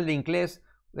un canal de inglés.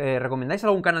 ¿Recomendáis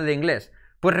algún canal de inglés?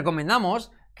 Pues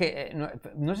recomendamos que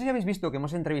no sé si habéis visto que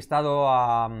hemos entrevistado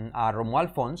a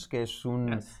Romuald Fons, que es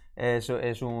un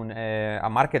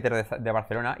marketer de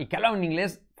Barcelona y que habla un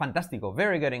inglés fantástico,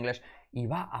 very good English, y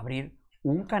va a abrir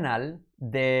un canal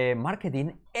de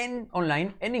marketing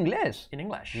online en inglés. In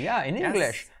English. Yeah, in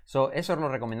English. So, eso os lo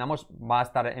recomendamos, va a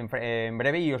estar en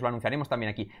breve y os lo anunciaremos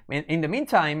también aquí. In the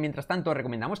meantime, mientras tanto,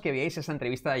 recomendamos que veáis esa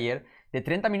entrevista de ayer de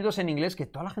 30 minutos en inglés que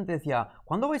toda la gente decía,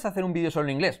 ¿cuándo vais a hacer un vídeo solo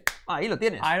en inglés? Ahí lo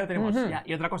tienes. Ahí lo tenemos.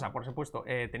 Y otra cosa, por supuesto,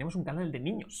 tenemos un canal de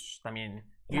niños también.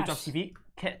 YouTube TV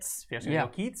Kids.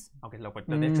 Kids, aunque lo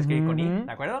tienes que escribir con I,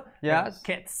 ¿de acuerdo?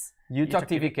 Kids. YouTube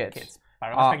TV Kids.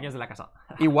 Para los más pequeños de la casa.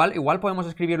 Igual podemos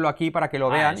escribirlo aquí para que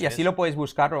lo vean y así lo podéis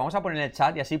buscar. Lo vamos a poner en el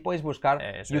chat y así podéis buscar.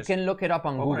 You can look it up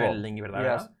on Google. Poner el link,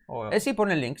 ¿verdad? Sí,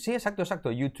 pon el link. Sí,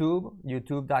 exacto.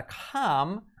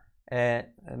 youtube.com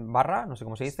barra, no sé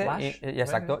cómo se dice.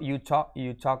 Exacto. YouTube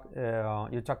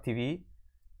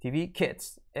TV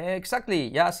Kids. Exactly.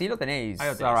 Ya, sí lo tenéis.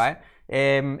 Alright.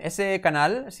 Ese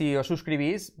canal, si os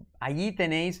suscribís, allí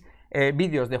tenéis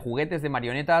vídeos de juguetes, de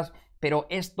marionetas, pero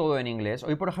es todo en inglés.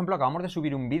 Hoy, por ejemplo, acabamos de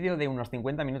subir un vídeo de unos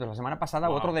 50 minutos. La semana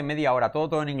pasada otro de media hora,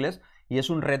 todo en inglés. Y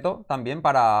es un reto también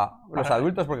para los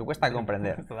adultos porque cuesta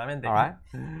comprender. Totalmente. All right?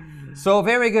 So,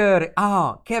 very good.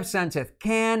 Kev Sánchez,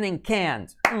 can and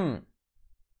can't.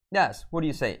 Yes, what do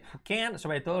you say? Can,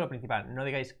 sobre todo lo principal. No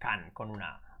digáis can con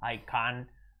una I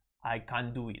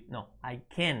can't do it. No, I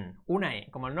can. Una E.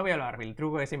 Como no voy a hablar, el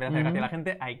truco que siempre hace gracia a la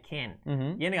gente, I can.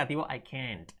 Y en negativo, I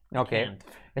can't. Ok.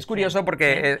 Es curioso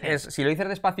porque si lo dices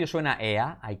despacio suena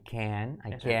EA. I can.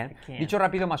 Dicho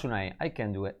rápido más una E. I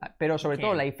can do it. Pero sobre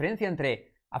todo la diferencia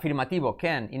entre afirmativo,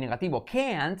 can, y negativo,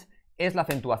 can't, es la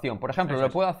acentuación. Por ejemplo, lo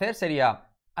que puedo hacer sería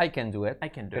I can do it.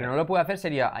 Pero no lo puedo hacer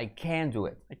sería I can do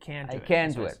it. I can't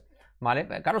do it. ¿Vale?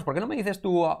 Carlos, ¿por qué no me dices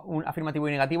tú un afirmativo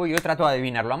y negativo y yo trato de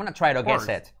adivinarlo? I'm gonna try to guess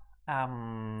it.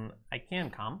 I can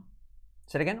come.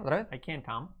 ¿Say it again? ¿Otra vez? I can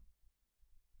come.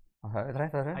 ¿Otra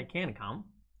vez? I can come.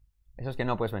 Eso es que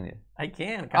no puedes venir. I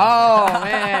can come. Oh,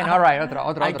 man. All right, otro.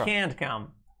 I can't come.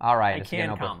 All right. I es que can't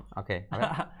no puedes. come. Ok, a ver.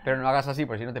 Pero no hagas así,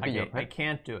 por si no te pillo. I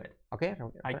can't do it. Ok.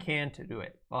 I can't do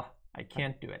it. Oh, I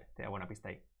can't do it. Te da buena pista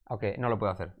ahí. Ok, no lo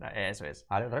puedo hacer. Eso es.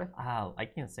 Vale, otra vez. I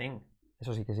can sing.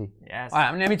 Eso sí que sí. Yes.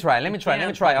 Let me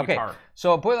try. Ok.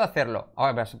 So, puedo hacerlo.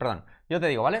 Perdón. Yo te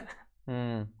digo, ¿vale?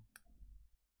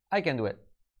 I can do it.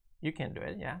 You can do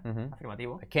it, yeah.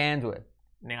 Afirmativo. I can do it.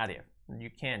 Negativo. You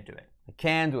can't do it. I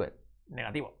can do it.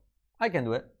 Negativo. I can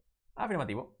do it.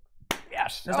 Afirmativo.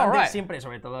 Yes. No obstante, siempre,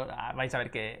 sobre todo, vais a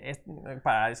ver que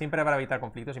siempre para evitar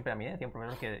conflictos, siempre a mí decía un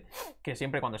profesor que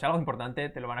siempre cuando sea algo importante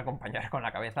te lo van a acompañar con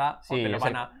la cabeza o te lo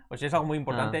van o si es algo muy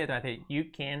importante te van a decir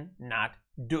you cannot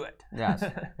do it. Yes.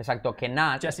 Exacto,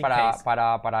 cannot es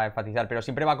para enfatizar, pero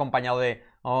siempre va acompañado de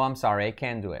oh, I'm sorry, I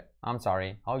can't do it. I'm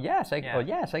sorry. Oh, yes, I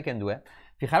can do it.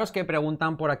 Fijaros que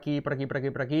preguntan por aquí.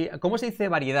 ¿Cómo se dice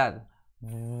variedad?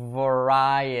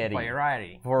 Variety.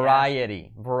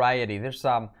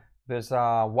 There's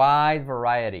a wide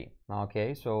variety.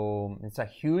 Okay, so it's a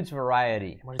huge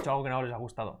variety. Hemos hecho algo que no les ha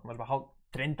gustado. Hemos bajado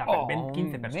 30,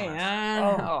 15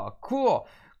 personas. Oh, cool.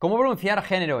 ¿Cómo pronunciar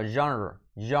género? Genre.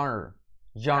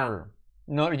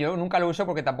 No, yo nunca lo uso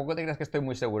porque tampoco te creas que estoy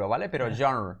muy seguro, ¿vale? Pero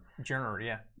genre. Genre,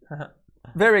 yeah.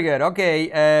 Very good, ok.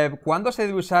 ¿Cuándo se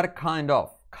debe usar kind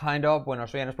of? Kind of, bueno,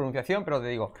 eso ya no es pronunciación, pero te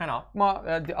digo. Kind of.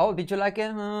 Oh, did you like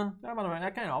it? Más o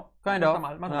menos, kind of. Kind of.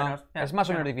 Más o menos. Yeah, es más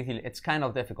o menos difícil. It's kind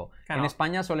of difficult. En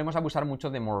España solemos abusar mucho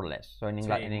de more or less. So en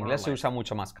inglés se usa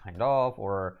mucho más kind of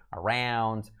or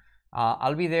around.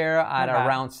 I'll be there at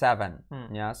around 7.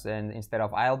 Yes, and instead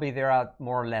of I'll be there at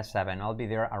more or less 7. I'll be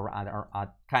there at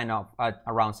kind of at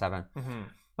around 7.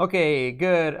 Ok,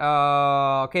 good.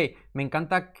 Ok, me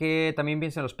encanta que también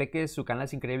piensen los peques. Su canal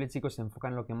es increíble, chicos. Se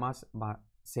enfocan en lo que más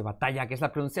se batalla, que es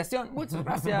la pronunciación. Muchas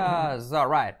gracias. All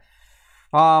right.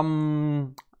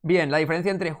 Bien, la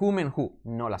diferencia entre whom y who.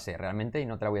 No la sé realmente y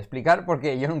no te la voy a explicar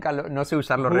porque yo nunca no sé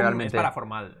usarlo realmente. Es para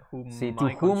formal. Sí, to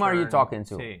whom are you talking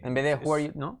to? Sí, en vez de who are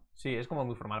you, ¿no? Sí, es como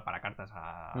muy formal para cartas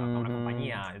a una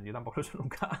compañía. Yo tampoco lo uso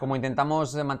nunca. Como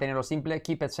intentamos mantenerlo simple,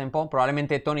 keep it simple.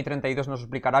 Probablemente Tony32 nos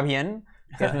explicará bien,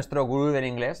 que es nuestro gurú del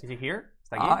inglés. Is he here?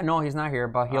 ¿Está aquí? No, he's not here,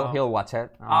 but he'll watch it.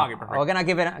 Okay, perfect. We're gonna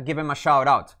give him a shout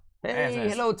out. Hey,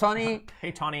 hello, Tony.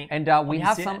 Hey, Tony. And we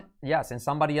have some, yes, and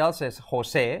somebody else is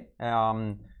José.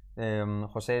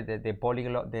 José de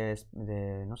Polyglot,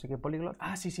 de no sé qué Polyglot.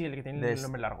 Sí, el que tiene el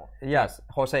nombre largo. Yes,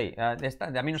 José. A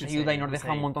mí nos ayuda y nos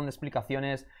deja un montón de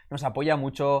explicaciones, nos apoya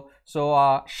mucho.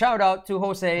 So, shout out to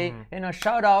José and a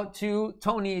shout out to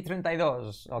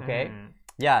Tony32, ¿ok?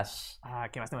 Yes.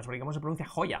 ¿Qué más tenemos? ¿Cómo se pronuncia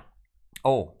joya?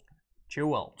 Oh.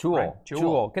 Jewel.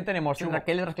 Jewel. ¿Qué tenemos?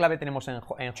 ¿Qué letras clave tenemos en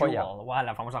joya? Jewel,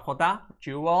 la famosa J,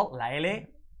 jewel, la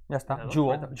L. Ya está.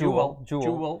 Jewel.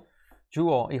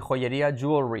 Y joyería,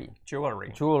 jewelry.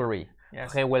 Yes. Jewelry.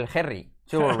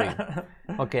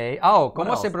 Ok.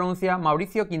 ¿Cómo se pronuncia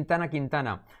Mauricio Quintana?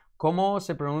 ¿Cómo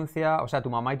se pronuncia? O sea, tu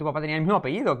mamá y tu papá tenían el mismo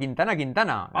apellido,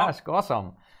 Quintana. That's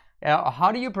awesome.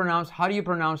 How do you pronounce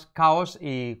caos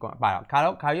y... Bueno,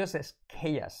 caos es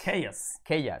chaos.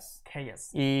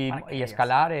 Y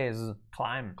escalar es...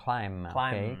 Climb.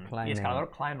 Okay, Y escalador,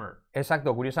 climber.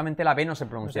 Exacto, curiosamente la B no se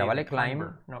pronuncia, ¿vale? Climber.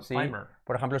 Sí. Climber.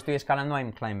 Por ejemplo, estoy escalando,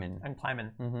 I'm climbing.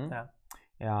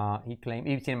 He claim.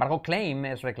 Y sin embargo, claim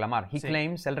es reclamar. He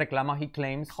claims, él reclama, he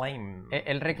claims. Claim.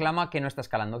 Él reclama que no está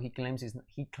escalando. He claims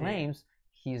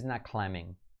he's not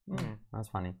climbing.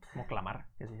 That's funny. Como clamar,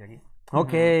 que se dice aquí.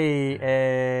 Ok.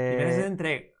 Diferencia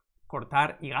entre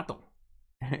cortar y gato.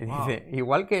 Dice,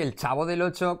 igual que el Chavo del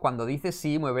 8, cuando dice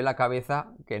sí, mueve la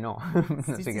cabeza, que no.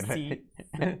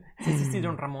 Sí,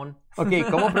 Don Ramón. Ok,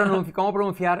 ¿cómo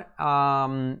pronunciar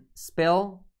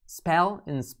spell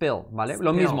and spill? ¿Vale?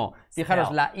 Lo mismo.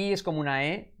 Fijaros, la I es como una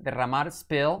E, derramar,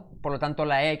 spill, por lo tanto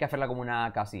la E hay que hacerla como una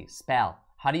A casi. Spell.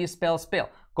 How do you spell spill?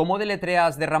 ¿Cómo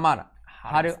deletreas derramar?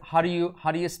 How do you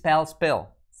spell spill?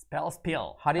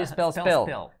 Spill. How do you spell spill?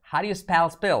 How do you spell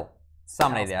spill?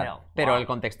 Some idea. Pero el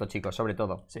contexto, chicos, sobre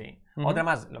todo. Sí. Otra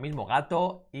más, lo mismo,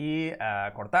 gato y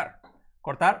cortar.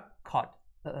 Cortar, cut.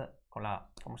 Con la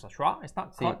famosa schwa, esta,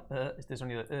 cut. Este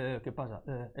sonido, ¿qué pasa?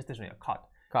 Este sonido, cut.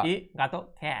 Y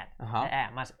gato, cat.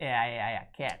 Más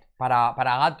cat.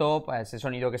 Para gato, pues, ese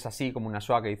sonido que es así, como una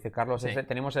schwa que dice Carlos,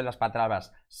 tenemos en las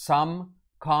palabras some,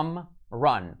 come,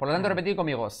 run. Por lo tanto, repetir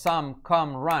conmigo, some,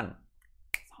 come, run.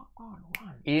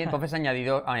 Y entonces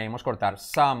añadimos cortar,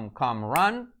 some, come,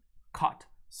 run. Cut.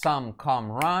 Some,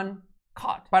 come, run.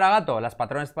 Cat. Para gato, las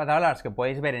patrones palabras que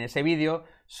podéis ver en ese vídeo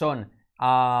son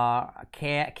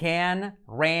can,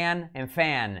 ran, and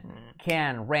fan.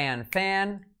 Can, ran,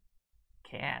 fan.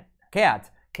 Cat. Cat.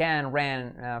 Can,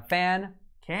 ran, fan.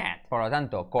 Cat. Por lo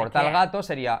tanto, corta el gato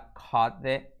sería caught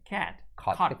the Cat.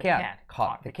 caught the cat.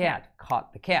 Caught the cat.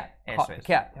 Caught the cat. Caught the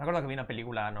cat. Me acuerdo que vi una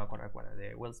película, no me acuerdo,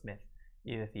 de Will Smith.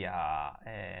 Y decía,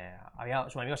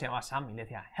 su amigo se llamaba Sam y le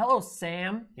decía, hello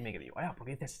Sam. Y me quedé, ¿por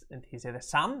qué dice de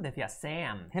Sam? Decía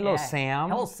Sam. Hello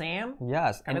Sam. Hello Sam.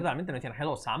 Yes. And totalmente no decían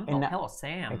hello Sam, no, hello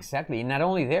Sam. Exactly. And not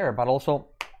only there, but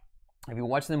also, if you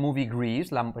watch the movie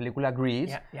Grease, la película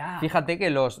Grease, fíjate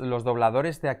que los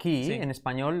dobladores de aquí, en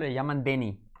español, le llaman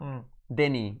Denny.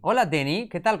 Denny. Hola Denny,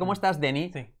 ¿qué tal? ¿Cómo estás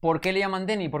Denny? Sí. ¿Por qué le llaman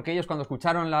Denny? Porque ellos cuando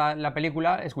escucharon la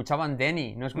película, escuchaban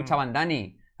Denny, no escuchaban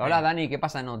Danny. Hola Dani, ¿qué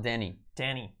pasa? No, Danny.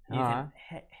 Danny. Y dicen,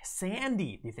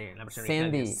 Sandy, dice la persona.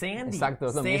 Sandy. Sandy. Exacto,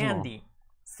 es lo mismo.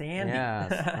 Sandy.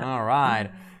 Yes. All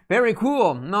right. Very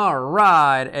cool. All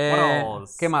right.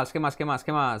 ¿Qué más?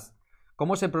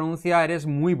 ¿Cómo se pronuncia? Eres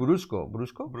muy brusco.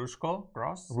 ¿Brusco? Brusco.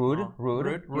 Gross. Rude.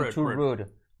 Rude. You're too rude.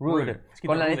 Rude.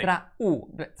 Con la letra U.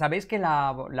 ¿Sabéis que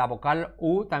la vocal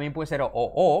U también puede ser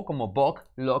O, como boc,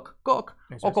 lock, cock?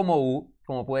 Eso O como U,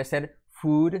 como puede ser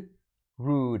food,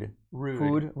 rude. Rude.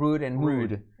 Food, rude, and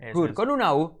mood. Rude. Con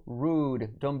una U, rude.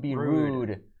 Don't be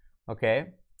rude. Ok.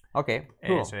 Cool.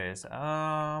 Eso es.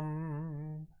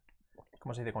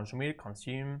 ¿Cómo se dice? Consumir.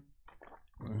 Consume.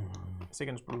 Sí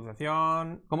que no es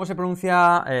pronunciación. ¿Cómo se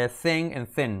pronuncia thing and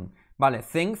thin? Vale,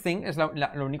 thing es lo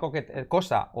único que...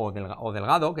 cosa o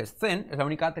delgado, que es thin, es la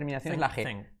única terminación, es la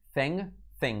G.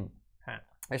 Thing.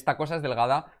 Esta cosa es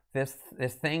delgada. This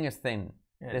thing is thin.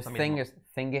 This thing is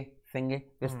thingy.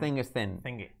 This thing is thin.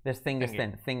 This thing is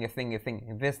thin.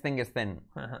 This thing is thin.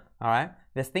 Alright.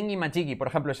 This thingy majiggy, por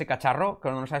ejemplo, ese cacharro, que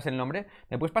no sabes el nombre.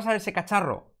 ¿Me puedes pasar ese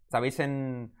cacharro? ¿Sabéis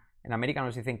en América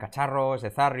nos dicen cacharro,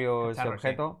 ese zarrio, ese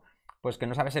objeto? Sí. Pues que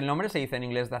no sabes el nombre, se dice en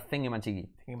inglés that thingy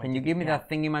majiggy. Can you give me that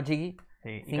thingy majiggy?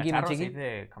 Sí. Y cacharro se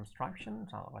dice construction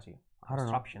o algo así.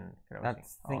 Construction, creo que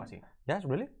sí. Algo así. Yes,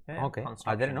 really? Yeah, okay.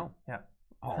 I didn't know. Yeah.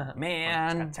 Oh,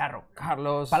 man. Cacharro.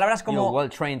 Carlos, palabras como, you're well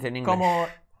trained in English. Como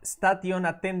estación,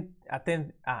 atención,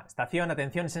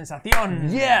 sensación.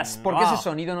 Yes, porque ese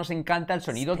sonido nos encanta, el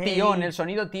sonido tion, el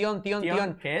sonido tion.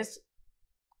 Que es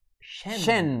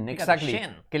Shen, exactly.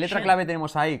 Shen. ¿Qué letra clave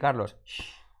tenemos ahí, Carlos?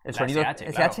 El sonido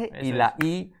SH claro, y la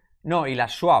I. No, y la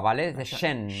schwa, ¿vale? De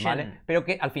Shen, ¿vale? Pero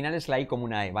que al final es la I como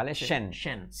una E, ¿vale? Shen.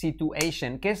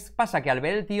 Situation. ¿Qué pasa? Que al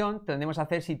ver el tion tendemos a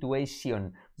hacer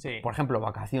situation. Sí. Por ejemplo,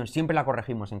 vacación. Siempre la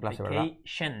corregimos en clase, ¿verdad?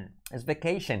 Es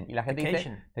vacation. Y la gente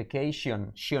dice vacation.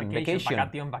 Vacation.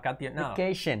 No.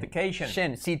 Vacation.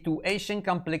 Shen. Situation,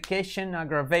 complication,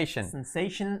 aggravation.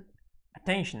 Sensation.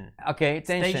 Attention. Okay,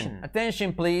 attention. Station.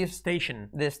 Attention, please. Station.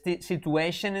 The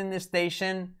situation in the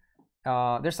station.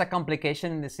 There's a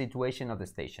complication in the situation of the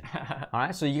station. All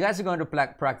right, so you guys are going to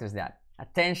practice that.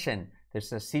 Attention.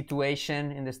 There's a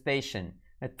situation in the station.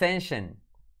 Attention.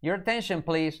 Your attention,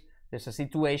 please. There's a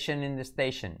situation in the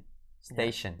station.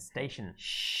 Station.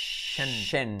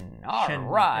 Shen. All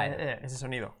right. Ese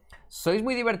sonido. Sois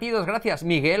muy divertidos, gracias.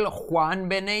 Miguel Juan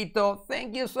Beneito,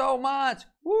 thank you so much.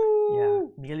 Yeah.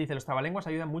 Miguel dice, los trabalenguas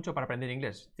ayudan mucho para aprender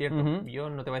inglés. Cierto. Yo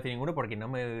no te voy a decir ninguno porque no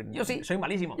me... Yo sí. Soy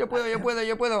malísimo. Yo puedo. Yeah.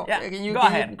 Go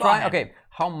ahead. Okay.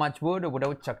 How much wood would a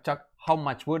woodchuck chuck? How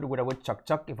much wood would a woodchuck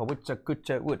chuck if a woodchuck could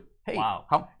chuck wood? Hey, wow.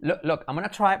 Look, I'm gonna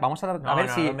try. Vamos a ver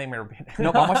si... Don't make me repeat.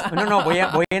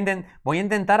 Voy a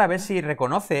intentar a ver si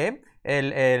reconoce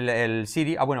el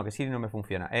Siri. Ah, bueno, que Siri no me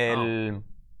funciona.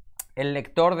 El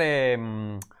lector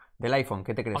del iPhone,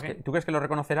 ¿qué te crees? Okay. ¿Tú crees que lo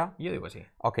reconocerá? Yo digo sí.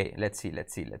 Ok, let's see.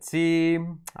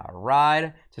 All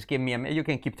right. Just give me you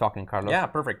can keep talking, Carlos. Yeah,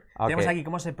 perfect. Okay. Tenemos aquí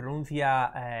cómo se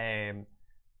pronuncia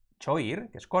choir,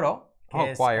 que es coro.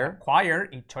 Que es choir. Choir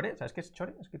y chore. ¿Sabes qué es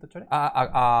chore? ¿Has escrito chore?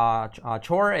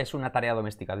 Chore es una tarea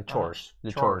doméstica, de chores.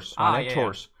 Chores, ¿vale? Yeah,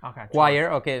 chores. Yeah. Okay, Choir,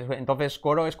 ok. Entonces,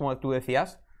 coro es como tú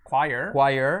decías.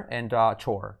 Choir and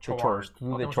chore. Chores. To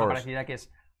do the chores. chores. Parecida que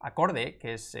es acorde,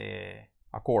 que es...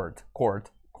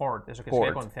 Chord, eso que se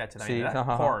ve con CH también, sí, ¿verdad?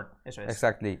 Chord, eso es.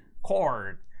 Exactly.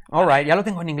 Chord. Alright, ya lo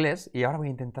tengo en inglés y ahora voy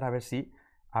a intentar a ver si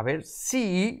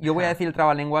yo voy a decir el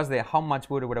trabalenguas de how much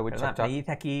wood would a woodchuck chuck. Me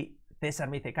dice aquí César,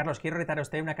 me dice, Carlos, quiero retar a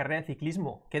usted una carrera de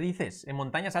ciclismo. ¿Qué dices? En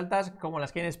montañas altas como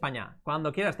las que hay en España.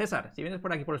 Cuando quieras, César. Si vienes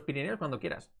por aquí por los Pirineos, cuando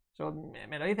quieras. Eso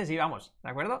me lo dices y vamos, ¿de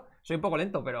acuerdo? Soy un poco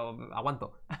lento, pero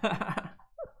aguanto.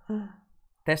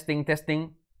 Testing.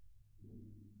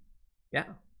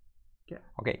 Yeah.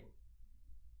 Okay.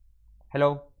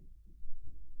 Hello.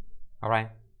 All right.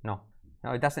 No,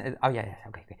 it doesn't. Oh yeah.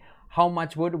 Okay. How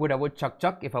much wood would a woodchuck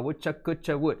chuck if a woodchuck could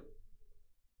chuck wood?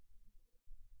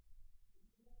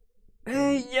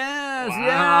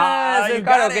 too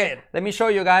caro. Okay. Let me show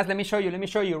you guys. Let me show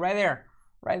you. Right there.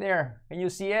 Right there. Can you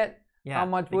see it? Yeah, How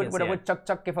much wood would a woodchuck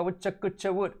if a woodchuck could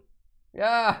chew wood?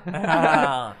 Yeah.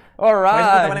 All Por eso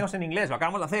right. tenemos en inglés, lo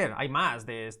acabamos de hacer. Hay más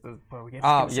de esto. Porque es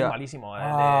que soy malísimo.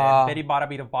 De Betty bought a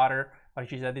bit of butter, but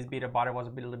she said this bit of butter was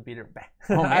a little bit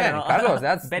Oh man, Carlos,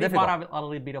 that's Betty difficult. bought a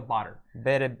little bit of butter.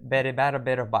 Betty bought a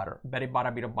bit of butter. Betty bought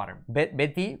a bit of butter.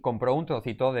 Betty compró un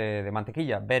trocito de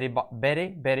mantequilla. Betty bought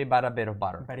a bit of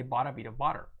butter. Betty bought a bit of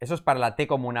butter. Eso es para la T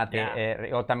como una T.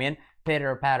 Yeah. O también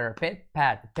pitter patter pit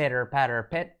pat, pitter patter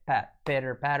pit pat,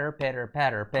 pitter patter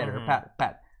pat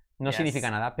pat. No significa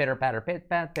nada. Pitter patter pit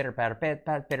pat, pitter patter pit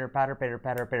pat, pitter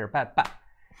patter pat pat.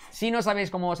 Si no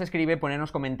sabéis cómo se escribe,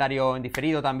 ponednos comentario en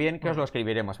diferido también, que os lo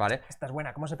escribiremos, ¿vale? Esta es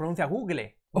buena. ¿Cómo se pronuncia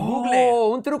Google?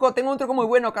 ¡Oh! Un truco. Tengo un truco muy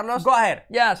bueno, Carlos. Go ahead.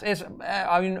 Yes,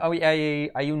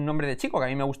 hay un nombre de chico que a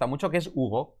mí me gusta mucho, que es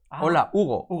Hugo. Hola,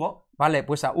 Hugo. Hugo. Vale,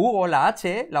 pues a Hugo la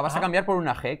H la vas a cambiar por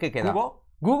una G. ¿Qué queda? Hugo.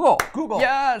 Google. Google.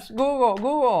 Yes, Google.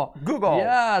 Google.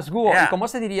 Yes, Google. Yeah. ¿Y cómo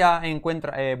se diría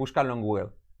buscarlo en Google?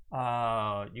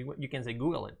 You can say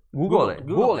Google it. Google it.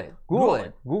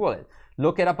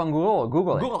 Look it up on Google.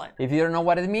 Google it. If you don't know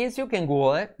what it means, you can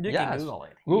Google it. You can Google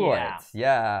it. Google Yeah. it.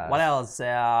 Yes. What else?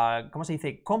 ¿Cómo se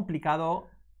dice? Complicado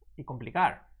y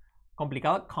complicar.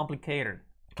 Complicado, complicated.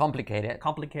 Complicated.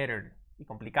 Complicated. Y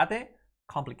complicate,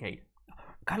 complicate.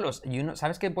 Carlos,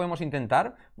 ¿sabes qué podemos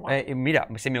intentar? Mira,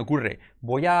 se me ocurre.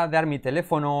 Voy a dar mi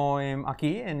teléfono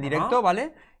aquí en directo,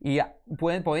 ¿vale? Y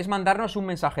podéis mandarnos un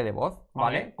mensaje de voz,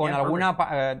 ¿vale? Okay. Con alguna,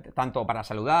 tanto para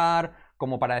saludar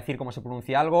como para decir cómo se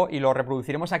pronuncia algo, y lo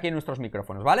reproduciremos aquí en nuestros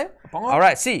micrófonos, ¿vale? ¿Pongo?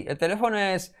 Alright, sí, el teléfono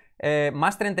es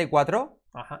más 34,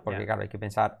 porque claro, hay que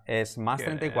pensar, es más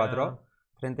 34,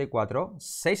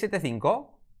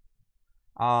 675,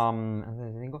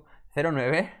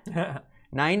 09,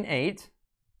 98,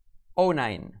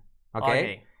 09.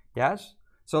 Okay? Yes.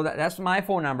 So that's my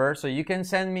phone number. So you can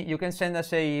send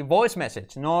us a voice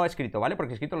message, no escrito, ¿vale?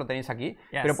 Porque escrito lo tenéis aquí.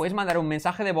 Yes. Pero podéis mandar un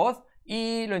mensaje de voz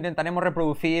y lo intentaremos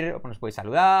reproducir. Nos podéis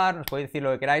saludar, nos podéis decir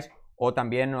lo que queráis, o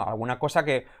también alguna cosa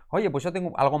que, oye, pues yo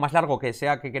tengo algo más largo que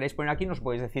sea que queréis poner aquí, nos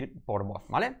podéis decir por voz,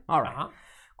 ¿vale? Alright.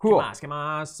 Cool. ¿Qué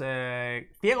más?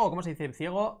 Ciego, ¿cómo se dice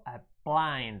ciego?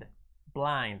 Blind.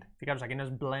 Fijaros, aquí no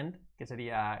es blend, que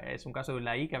es un caso de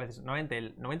la I, que a veces el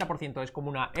 90% es como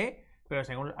una E, pero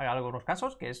según hay algunos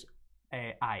casos que es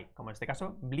I, como en este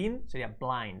caso, blind sería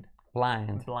blind.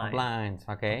 Blind,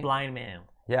 okay. Blind man.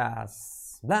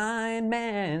 Yes. Blind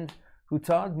man who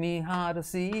taught me how to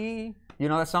see. You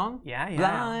know that song? Yeah.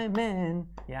 Blind man.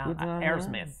 Yeah,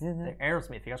 Aerosmith.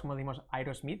 Fijaros cómo decimos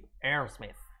Aerosmith.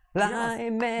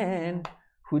 Blind man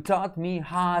who taught me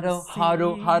how to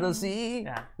see.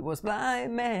 Yeah. It was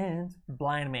blind man.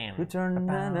 Who turned...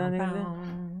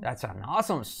 That's an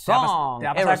awesome song. Te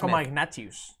va a pasar como a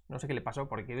Ignatius. No sé qué le pasó,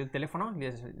 porque dio el teléfono y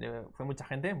fue mucha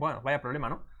gente. Bueno, vaya problema,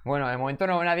 ¿no? Bueno, de momento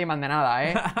nadie manda nada,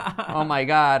 ¿eh? Oh my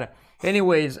god.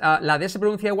 Anyways, ¿la D se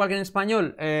pronuncia igual que en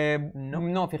español?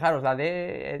 No, fijaros, la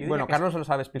D... bueno, Carlos lo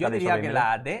sabe explicar. Yo diría que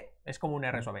la D es como un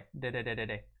R suave.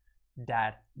 De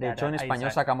hecho, en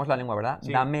español sacamos la lengua, ¿verdad?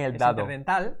 Sí, dame el dado. Es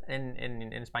interdental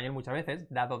en español muchas veces,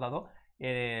 dado, y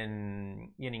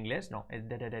en inglés no, es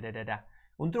da.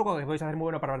 Un truco que podéis hacer muy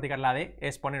bueno para practicar la D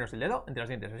es poneros el dedo entre los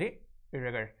dientes, así, y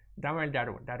regar, dame el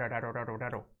dado, de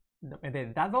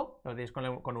dado, lo tenéis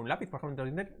con un lápiz, por ejemplo, entre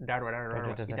los dientes,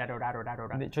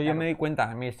 De hecho, yo me di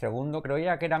cuenta, en mi segundo, creo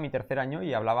ya que era mi tercer año,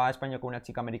 y hablaba español con una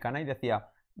chica americana y decía,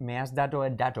 me has dado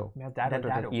el dato.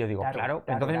 Y yo digo, claro.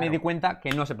 Entonces me di cuenta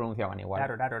que no se pronunciaban igual.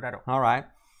 Alright.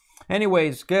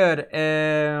 Anyways, good.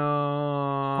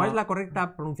 ¿Cuál es la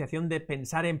correcta pronunciación de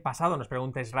pensar en pasado? Nos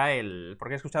pregunta Israel.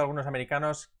 Porque he escuchado a algunos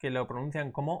americanos que lo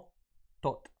pronuncian como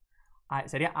thought.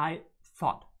 Sería I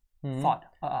thought. Thought.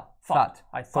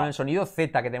 Con el sonido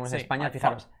Z que tenemos en España,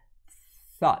 fijaros.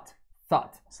 Thought.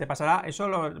 Se pasará, eso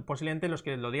posiblemente los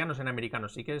que lo digan no sean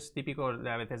americanos. Sí que es típico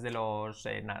a veces de los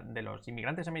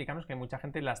inmigrantes americanos que mucha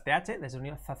gente las TH, de ese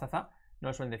sonido za, no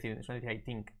lo suelen decir I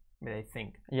think. I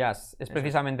think. Yes, es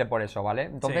precisamente por eso, ¿vale?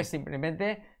 Entonces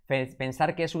simplemente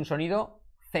pensar que es un sonido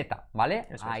Z, ¿vale?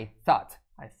 I thought.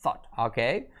 Ok.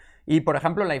 Y por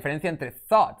ejemplo, la diferencia entre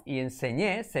thought y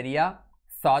enseñé sería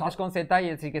thought es con Z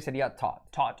y sí que sería taught.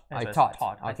 I taught.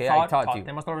 Okay, I taught you.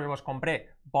 Tenemos todos los verbos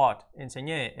compré, bought,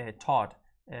 enseñé, taught,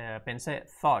 pensé,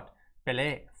 thought,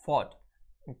 peleé, fought,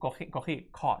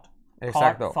 cogí, caught.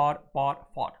 Exacto. Thought,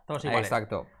 bought, fought. Todos iguales.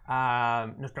 Exacto.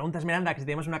 Nos pregunta Esmeralda que si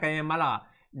tenemos una academia en Málaga.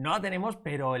 No la tenemos,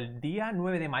 pero el día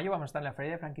 9 de mayo vamos a estar en la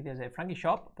feria de franquicias de Frankie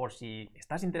Shop. Por si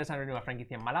estás interesado en una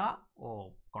franquicia en Málaga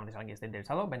o conoces a alguien que esté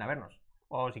interesado, ven a vernos.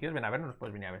 O si quieres ven a vernos, nos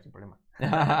puedes venir a ver sin problema.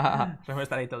 Vamos a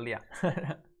estar ahí todo el día.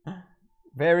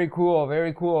 Very cool,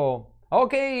 very cool.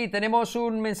 Ok, tenemos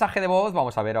un mensaje de voz.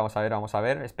 Vamos a ver, vamos a ver, vamos a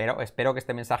ver. Espero que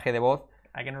este mensaje de voz...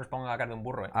 Hay que no nos ponga la cara de un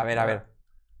burro, A ver, a ver.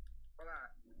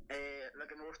 Hola, lo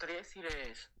que me gustaría decir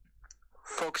es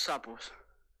foxapos.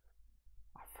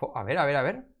 A ver, a ver, a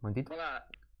ver. Un momentito. Hola,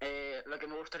 lo que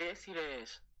me gustaría decir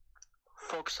es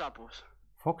foxapos.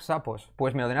 Foxapos.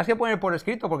 Pues me lo tendrás que poner por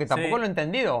escrito porque tampoco Sí. lo he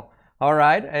entendido.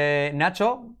 Alright.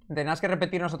 Nacho, tendrás que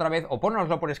repetirnos otra vez o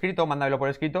ponnoslo por escrito, mándamelo por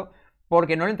escrito,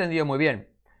 porque no lo he entendido muy bien.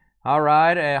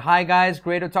 Alright. Hi guys,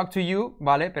 great to talk to you.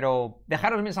 Vale, pero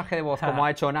dejaros mensaje de voz como ha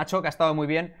hecho Nacho, que ha estado muy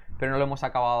bien, pero no lo hemos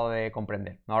acabado de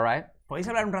comprender. Alright. ¿Podéis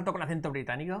hablar un rato con acento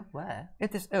británico? What?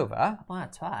 It is over. I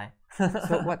wanna try.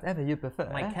 So whatever you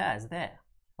prefer. My car's there.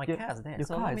 My car's there. your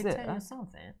So car let is me there, tell huh? you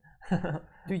something.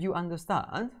 Do you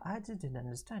understand? I didn't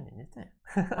understand anything.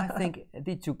 I think,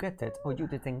 did you get it or you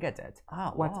didn't get it?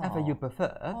 Oh, Whatever wow. you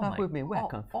prefer, Oh that my- would be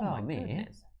welcome oh for my me.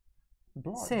 goodness.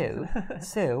 Blood.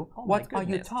 So, Oh my what are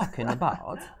you goodness. talking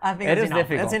about? I think It that's is enough.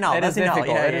 difficult. That's enough. It is That's enough.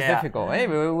 difficult. Yeah, It is yeah. difficult. Hey,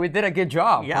 we did a good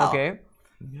job. Yeah. Okay.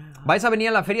 Vais a venir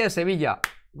a la feria de Sevilla.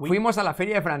 Fuimos a la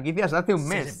feria de franquicias hace un Sí,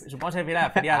 mes. supongo que se refiere a la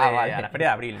feria Ah, de, vale. a la feria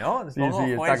de abril, ¿no? Supongo, sí,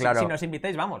 está joder, claro. Si nos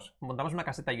invitáis, vamos. Montamos una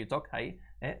caseta YouTalk ahí.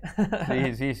 ¿Eh?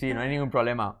 Sí, no hay ningún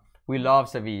problema. We love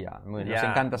Sevilla. Nos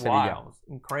Yeah, encanta Sevilla. wow,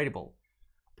 incredible.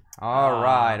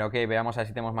 Alright, ok, veamos a ver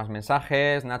si tenemos más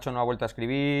mensajes. Nacho no ha vuelto a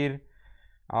escribir.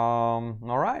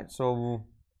 Alright, so.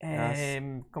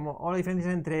 Como la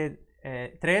diferencia entre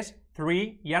 3,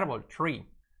 3 y árbol, tree.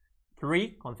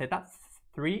 3 con Z,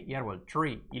 3 y árbol,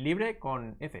 tree. Y libre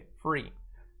con F, free.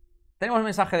 Tenemos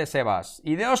mensaje de Sebas.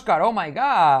 Y de Oscar, oh my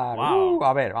god. Wow.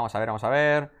 A ver, vamos a ver, vamos a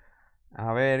ver.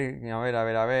 A ver.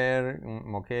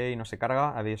 Ok, no se carga.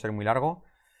 Ha debido ser muy largo.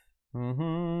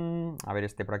 A ver,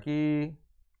 este por aquí.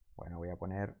 Bueno, voy a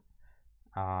poner.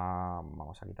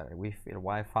 Vamos a quitar el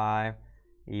Wi-Fi.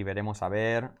 Y veremos a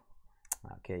ver.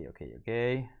 Ok.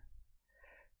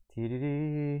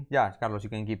 Tiriri. Ya, Carlos, you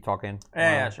can keep talking.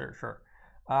 Yeah, sure.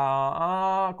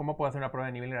 ¿Cómo puedo hacer una prueba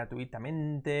de nivel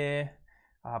gratuitamente?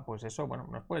 Pues eso, bueno,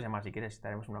 nos puedes llamar si quieres, te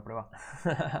haremos una prueba.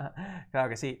 Claro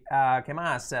que sí. ¿Qué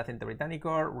más? Acento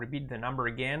británico, repeat the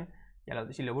number again.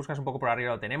 Si lo buscas un poco por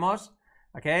arriba lo tenemos.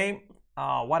 Ok.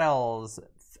 What else?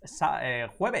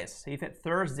 Jueves, se dice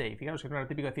Thursday. Fijaros que es lo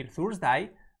típico decir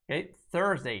Thursday. Okay.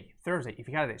 Thursday. Y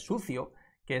fíjate, sucio,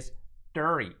 que es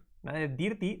dirty. ¿Vale?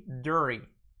 Dirty, dirty.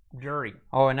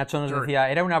 Oh, Nacho nos decía,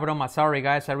 era una broma. Sorry,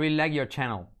 guys, I really like your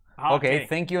channel. Okay,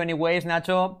 thank you anyways,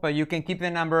 Nacho, but you can keep the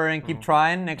number and keep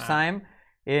trying next time.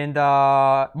 And,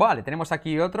 vale, tenemos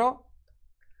aquí otro.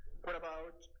 What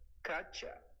about catch?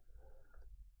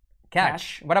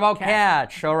 Catch. What about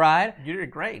catch? All right. You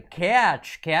did great.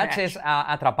 Catch es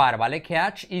atrapar, ¿vale?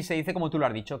 Catch y se dice como tú lo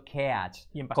has dicho, catch.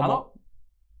 ¿Y en pasado?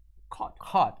 Como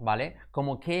caught, ¿vale?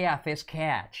 Como ¿qué haces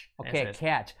catch? Ok, Eso es.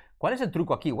 catch. ¿Cuál es el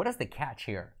truco aquí? What is the catch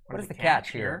here? What is the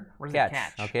catch here? What is the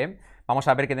catch? Ok. Vamos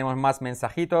a ver que tenemos más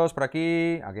mensajitos por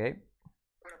aquí. Ok.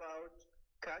 What about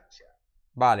catch?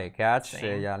 Vale, catch,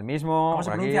 Sí. ya el mismo. ¿Cómo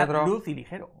se Por aquí pronuncia otro. luz y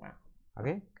ligero? Bueno. Ok.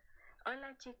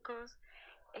 Hola chicos,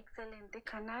 excelente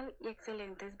canal y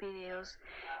excelentes videos.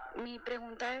 Mi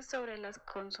pregunta es sobre las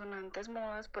consonantes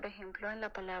mudas, por ejemplo en la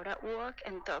palabra walk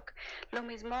and talk. ¿Lo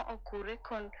mismo ocurre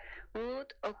con would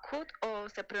o could o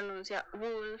se pronuncia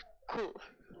would, could?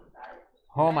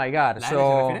 Oh my god. ¿La L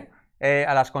So, se refiere?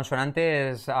 a las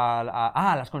consonantes.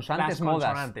 Las consonantes Las mudas.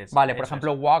 consonantes, Vale, por eso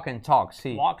ejemplo, walk and talk,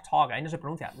 sí. Walk, talk, ahí no se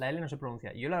pronuncia. La L no se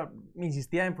pronuncia. Yo me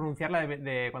insistía en pronunciarla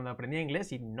de cuando aprendí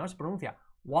inglés y no se pronuncia.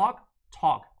 Walk,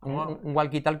 talk. ¿Un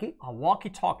walkie-talkie? A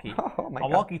walkie-talkie. Oh my A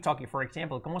God. walkie-talkie, por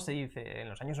ejemplo. ¿Cómo se dice? En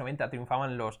los años 90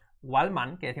 triunfaban los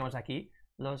Wallman, que decíamos aquí,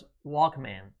 los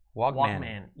Walkman.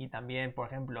 Walkman. Y también, por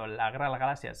ejemplo, la Guerra de las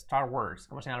Galaxias, Star Wars.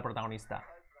 ¿Cómo se llama el protagonista?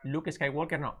 Luke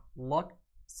Skywalker, no. Luke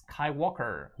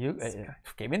Skywalker.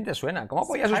 Qué bien te suena. ¿Cómo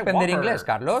podías Skywalker. suspender inglés,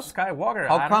 Carlos? Skywalker.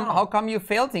 How I don't know. come you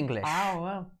failed English?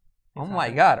 Well. Oh my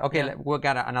god. Okay, Yeah. we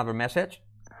got another message.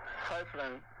 Hi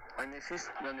friend, my name is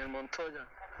Daniel Montoya.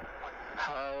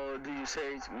 How do you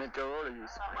say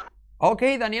methodologies? Ok,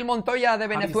 Daniel Montoya de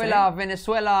do you Venezuela. say?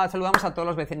 Venezuela. Saludamos a todos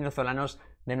los venezolanos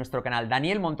de nuestro canal.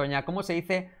 Daniel Montoya, ¿cómo se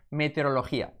dice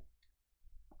meteorología?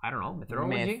 I don't know.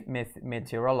 Meteorology?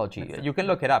 Meteorology. You can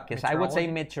look it up, because I would say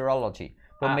meteorology.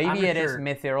 But I'm maybe not it is sure.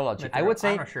 meteorology. I would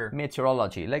say I'm not sure.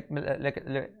 meteorology. Like We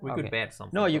okay. could bet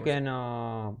something. No, you of course.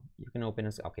 can open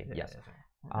it. Okay, Yeah, yes.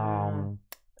 yeah.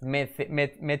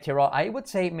 I would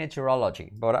say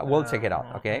meteorology, but we'll check it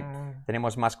out, okay?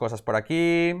 Tenemos más cosas por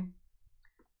aquí.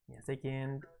 Yeah,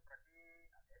 second.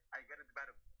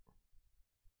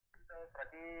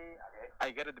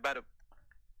 I get it better.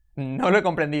 No lo he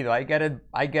comprendido. I get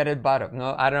it, but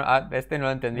no, este no lo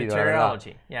he entendido, la verdad.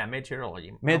 Meteorology. Yeah,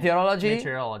 meteorology. Meteorology.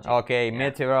 Meteorology. Ok, Yeah.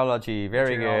 meteorology.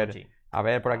 Very Meteorology. good. A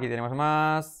ver, por aquí tenemos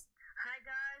más. Hi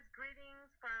guys,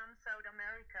 greetings from South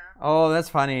America. Oh, that's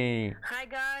funny. Hi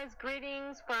guys,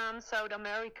 greetings from South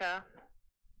America.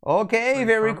 Okay,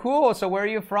 very from? cool. So where are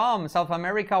you from? South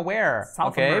America, where? South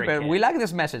okay, America. but we like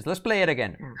this message. Let's play it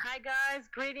again. Hi guys,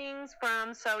 greetings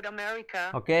from South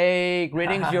America. Okay,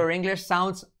 greetings. Your English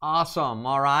sounds awesome.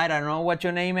 All right, I don't know what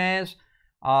your name is,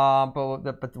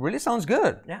 but really sounds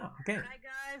good. Yeah, okay. Hi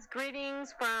guys,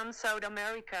 greetings from South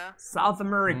America. South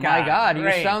America. My God, you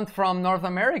Great. sound from North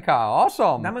America.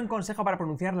 Awesome. Dame un consejo para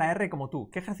pronunciar la R como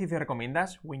tú. ¿Qué ejercicio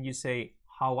recomiendas? When you say,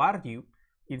 how are you?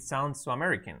 It sounds so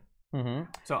American. Mhm.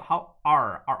 So, how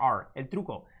are. El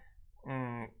truco.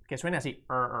 Que suene así.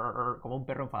 Como un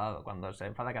perro enfadado. Cuando se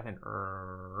enfada que hacen.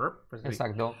 Pues así.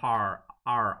 Exacto. Car.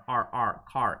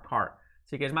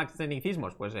 Sí que es más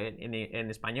tecnicismos. Pues en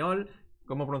español,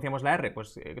 ¿cómo pronunciamos la R?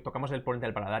 Pues tocamos el puente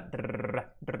del paladar.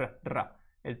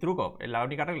 El truco, la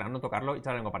única regla, no tocarlo y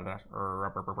echar la lengua para atrás.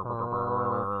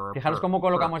 Fijaros cómo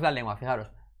colocamos la lengua,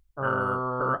 fijaros.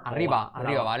 Arriba,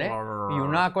 ¿vale? Y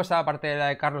una cosa, aparte de la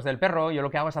de Carlos del perro, yo lo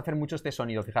que hago es hacer mucho este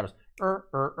sonido, fijaros.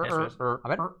 Eso es. A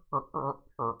ver.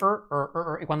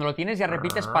 Y cuando lo tienes ya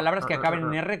repites palabras que acaben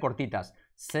en R cortitas.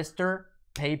 Sister,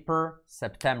 paper,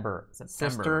 September.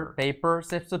 Sister,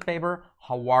 paper,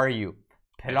 how are you?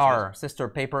 Pilar,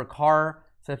 sister, paper, car,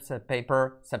 sister,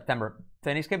 paper, September.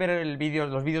 Tenéis que ver los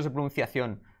vídeos de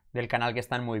pronunciación del canal que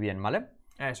están muy bien, ¿vale?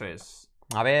 Eso es.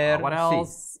 A ver, What sí.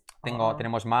 else?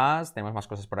 Tenemos más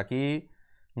cosas por aquí.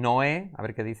 Noé, a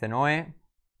ver qué dice Noé.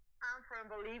 I'm from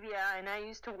Bolivia and I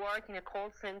used to work in a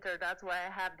call center. That's why I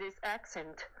have this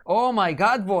accent. Oh my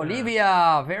God,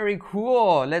 Bolivia, very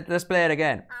cool. Let's play it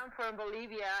again. I'm from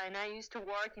Bolivia and I used to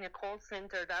work in a call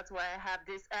center. That's why I have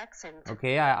this accent.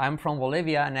 Okay, I'm from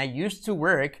Bolivia and I used to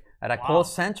work at a call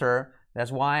center.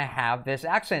 That's why I have this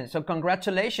accent. So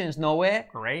congratulations, Noé.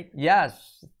 Great.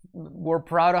 Yes, we're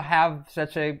proud to have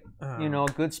such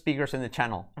good speakers in the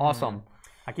channel. Awesome.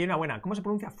 Aquí hay una buena. ¿Cómo se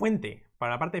pronuncia fuente?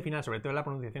 Para la parte final, sobre todo en la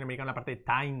pronunciación americana, la parte de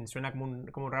time, suena como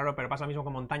un raro, pero pasa lo mismo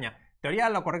con montaña. En teoría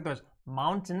lo correcto es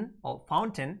mountain o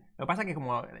fountain. Lo que pasa es que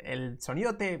como el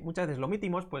sonido T muchas veces lo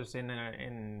omitimos, pues en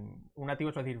un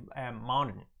nativo suele decir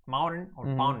mountain o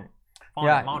fountain.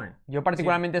 Mountain. Yo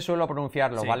particularmente suelo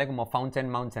pronunciarlo, Sí. ¿vale? Como fountain,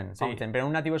 mountain, fountain. Pero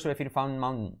un nativo suele decir found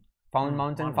mountain. Found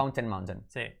mountain, fountain mountain.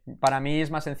 Sí. Para mí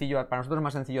es más sencillo, para nosotros es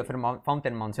más sencillo hacer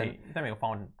fountain mountain. Sí, yo también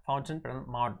digo fountain, pero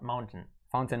mountain.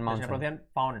 Fountain Pero si mountain. me pronuncian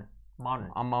mountain.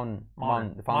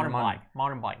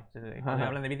 Mountain bike. Sí. Cuando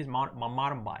hablan de bicis,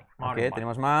 mountain bike. Ok,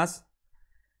 tenemos más.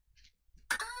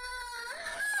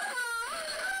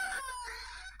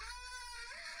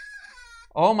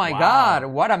 Oh my God,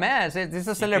 what a mess. This is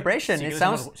a celebration. Sí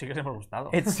que les hemos gustado.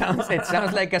 It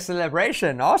sounds like a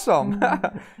celebration. Awesome.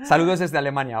 Saludos desde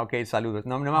Alemania. Ok, saludos.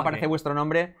 No me aparece vuestro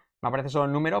nombre, me aparece solo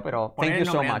el número, pero thank you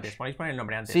so much. Podéis poner el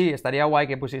nombre antes. Sí, estaría guay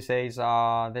que pusieseis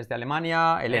desde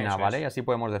Alemania, Elena, Eso ¿vale? es. Y así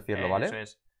podemos decirlo, ¿vale? Eso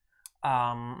es.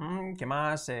 ¿Qué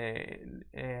más?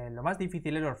 Lo más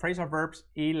difícil es los phrasal verbs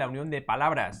y la unión de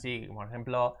palabras. Sí, como por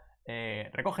ejemplo,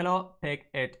 recógelo, pick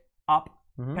it up,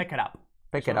 pick it up.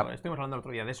 Pick it up. Estuvimos hablando el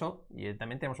otro día de eso y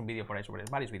también tenemos un vídeo por ahí sobre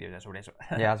varios vídeos ya sobre eso.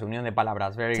 Ya, su unión de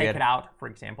palabras. Very Take good. it out,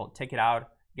 for example. Take it out,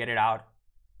 get it out.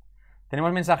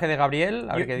 Tenemos mensaje de Gabriel,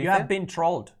 a ver qué You dice. have been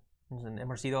trolled.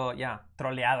 Hemos sido ya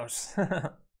troleados.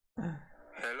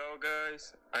 Hello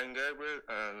guys, I'm Gabriel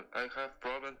and I have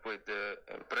problems with the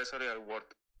empresarial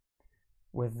world.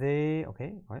 With the...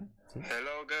 Okay, what? Sí.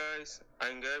 Hello guys,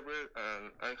 I'm Gabriel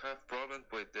and I have problems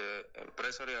with the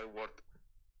empresarial world.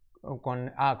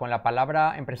 Con la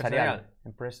palabra empresarial.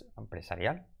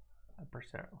 ¿Empresarial?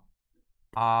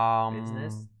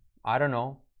 Business. I don't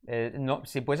know. No,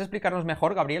 si puedes explicarnos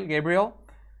mejor, Gabriel,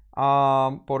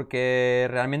 porque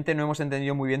realmente no hemos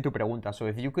entendido muy bien tu pregunta. So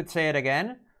if you could say it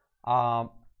again,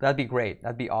 that'd be great.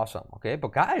 That'd be awesome. Okay,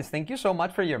 but guys, thank you so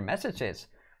much for your messages.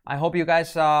 I hope you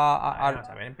guys Vamos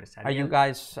a ver, empresarial. are you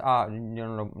guys yo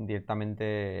no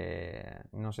directamente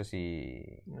no sé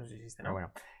si No sé si existe, pero ¿no?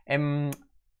 bueno.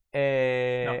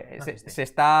 No existe. Se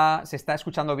está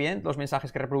escuchando bien los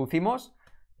mensajes que reproducimos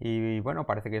y bueno,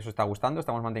 parece que eso está gustando,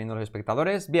 estamos manteniendo los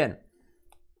espectadores. Bien.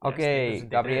 Ok, 163.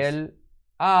 Gabriel.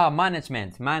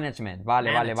 Management.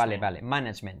 Vale.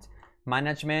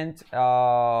 Management,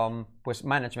 pues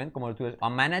management, como tú dices. A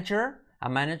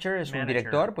manager es un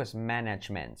director, pues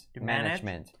management. To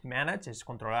manage es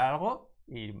controlar algo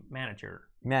y manager.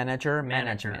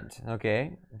 Management. Ok.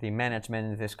 The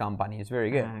management of this company is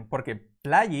very good. Porque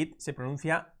play it se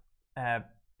pronuncia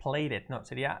played it. No,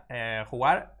 sería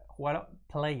jugar jugar,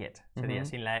 play it. Sería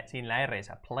sin la R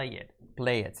esa, play it.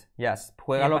 Play it, yes.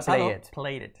 Juégalo, pasado, play it.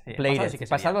 Played it. Sí, Played pasado it. sí que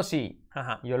Pasado sí.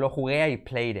 Ajá. Yo lo jugué, I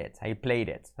played it. I played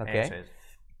it. Okay. Eso es.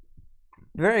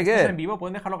 Very ¿Estás good. en vivo?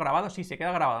 ¿Pueden dejarlo grabado? Sí, se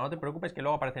queda grabado. No te preocupes que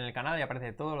luego aparece en el canal y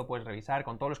aparece todo. Lo puedes revisar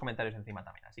con todos los comentarios encima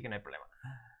también. Así que no hay problema.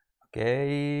 Ok.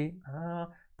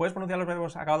 Puedes pronunciar los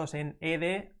verbos acabados en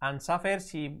ed, and suffer.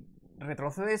 Si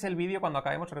retrocedes el vídeo cuando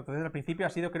acabemos, retrocedes al principio. Ha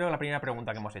sido, creo, la primera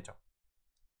pregunta que hemos hecho.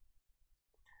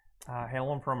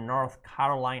 Helen from North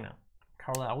Carolina.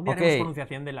 Algún día haremos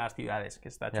pronunciación de las ciudades, que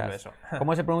está chulo eso.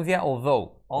 ¿Cómo se pronuncia?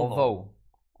 Although.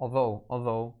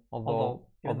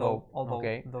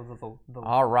 Okay.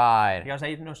 All right. Fijaos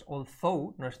ahí, no es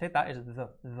although, no es z, es the.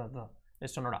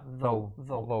 Es sonora.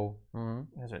 Although.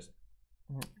 Eso es.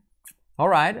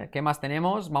 Alright, ¿qué más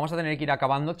tenemos? Vamos a tener que ir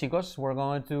acabando, chicos.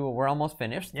 We're almost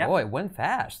finished. Yep. Oh, it went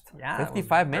fast. Yeah,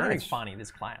 55 minutes. Very funny,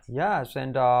 this class. Yes,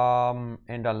 and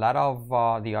a lot of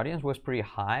the audience was pretty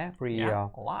high. A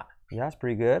lot. Yes,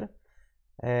 pretty good.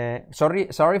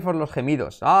 Sorry for los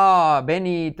gemidos. Ah,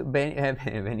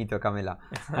 Benito Camela.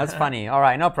 That's funny.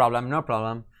 Alright, no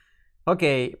problem. Ok,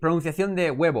 pronunciación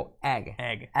de huevo. Egg.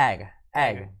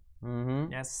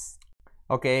 Yes.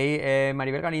 Ok,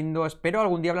 Maribel Galindo, espero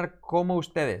algún día hablar como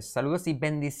ustedes. Saludos y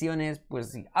bendiciones.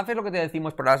 Pues sí, haces lo que te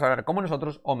decimos, pero vas a hablar como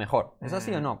nosotros o mejor. ¿Es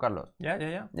así o no, Carlos? Ya.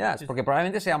 Yes, porque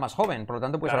probablemente sea más joven, por lo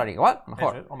tanto puedes Claro. hablar igual,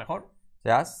 mejor. Eso es, o mejor.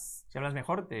 Yes. Si hablas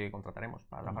mejor, te contrataremos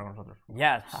para trabajar con nosotros.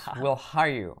 Yes, we'll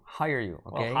hire you,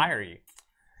 okay? We'll hire you.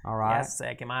 All right. Yes,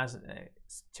 ¿qué más?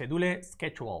 Schedule,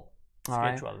 schedule.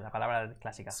 Alright. Schedule, la palabra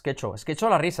clásica. Schedule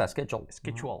la risa, schedule.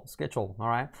 Schedule. Schedule,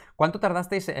 alright. ¿Cuánto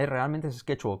tardasteis? Realmente es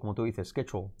schedule, como tú dices,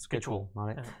 schedule,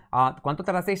 ¿vale? ¿Cuánto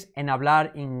tardasteis en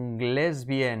hablar inglés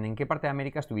bien? ¿En qué parte de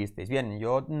América estuvisteis? Bien,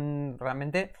 yo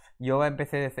realmente,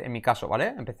 empecé en mi caso, ¿vale?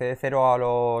 Empecé de cero a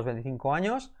los 25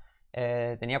 años.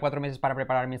 Tenía 4 meses para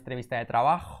preparar mi entrevista de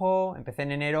trabajo. Empecé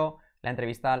en enero, la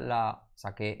entrevista la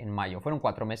saqué en mayo. Fueron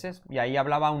 4 meses y ahí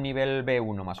hablaba a un nivel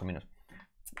B1 más o menos.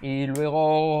 Y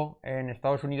luego en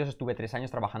Estados Unidos estuve 3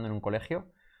 años trabajando en un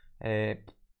colegio.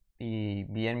 Y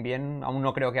bien, aún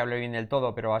no creo que hable bien del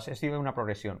todo, pero ha sido una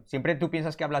progresión. Siempre tú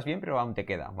piensas que hablas bien, pero aún te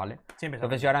queda, ¿vale?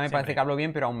 Entonces yo ahora me parece que hablo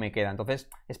bien, pero aún me queda. Entonces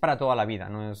es para toda la vida,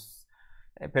 no es...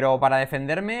 Pero para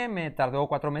defenderme me tardó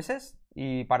 4 meses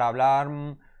y para hablar...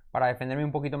 Para defenderme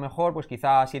un poquito mejor, pues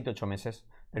quizá 7-8 meses.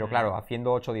 Pero claro,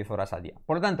 haciendo 8-10 horas al día.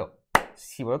 Por lo tanto,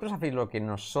 si vosotros hacéis lo que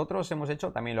nosotros hemos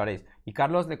hecho, también lo haréis. Y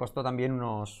Carlos le costó también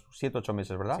unos 7-8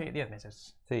 meses, ¿verdad? Sí, 10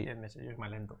 meses. Sí. 10 meses, yo es más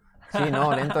lento. Sí,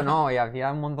 no, lento no. Y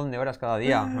hacía un montón de horas cada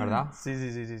día, ¿verdad? Sí.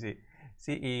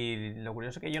 Sí, y lo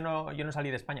curioso es que yo no salí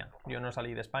de España. Yo no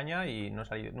salí de España y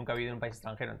nunca he vivido en un país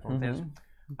extranjero. Entonces...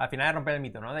 Al final es romper el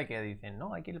mito, ¿no? De que dicen,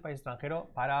 no, hay que ir al país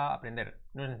extranjero para aprender.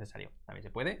 No es necesario. También se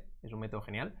puede, es un método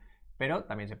genial, pero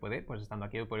también se puede, pues estando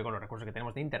aquí, con los recursos que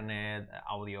tenemos de internet,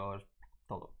 audios,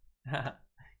 todo.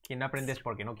 Quien no aprende es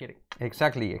porque no quiere.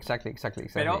 Exactly.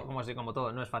 Pero, como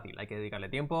todo, no es fácil. Hay que dedicarle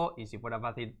tiempo y si fuera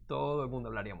fácil, todo el mundo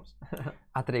hablaríamos.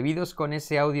 Atrevidos con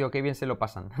ese audio, qué bien se lo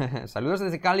pasan. Saludos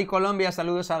desde Cali, Colombia.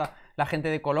 Saludos a la gente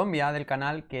de Colombia del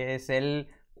canal, que es el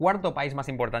 4.º país más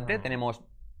importante. Tenemos...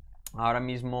 Ahora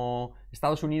mismo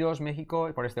Estados Unidos,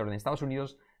 México, por este orden, Estados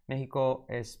Unidos, México,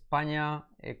 España,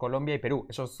 Colombia y Perú.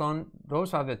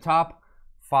 Those are the top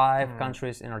 5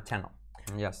 countries in our channel.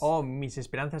 Yes. Oh, mis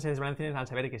esperanzas se desvanecen al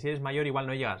saber que si eres mayor igual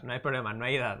no llegas. No hay problema, no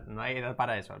hay edad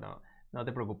para eso, no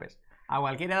te preocupes. A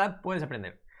cualquier edad puedes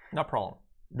aprender, no problem.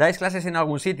 ¿Dais clases en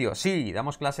algún sitio? Sí,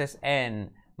 damos clases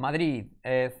en Madrid,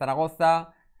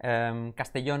 Zaragoza,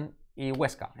 Castellón y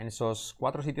Huesca. En esos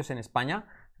 4 sitios en España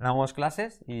damos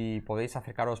clases y podéis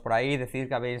acercaros por ahí, decir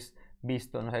que habéis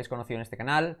visto, nos habéis conocido en este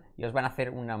canal y os van a hacer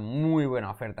una muy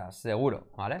buena oferta, seguro,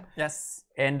 ¿vale? Yes.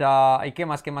 ¿Y qué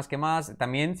más?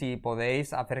 También si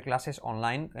podéis hacer clases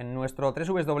online en nuestro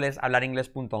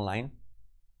www.hablaringles.online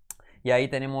y ahí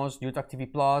tenemos YouTube TV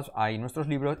Plus, hay nuestros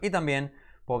libros y también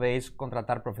podéis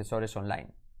contratar profesores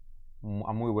online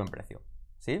a muy buen precio,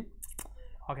 ¿sí?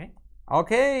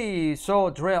 Okay,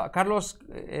 so drill. Carlos,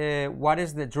 what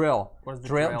is the drill?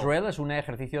 Drill es un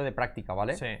ejercicio de práctica,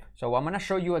 ¿vale? Sí. So I'm going to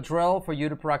show you a drill for you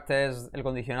to practice el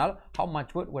condicional. How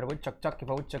much wood? What would chuck chuck if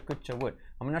I would chuck wood?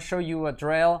 I'm going to show you a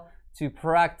drill to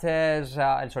practice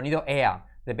el sonido EA.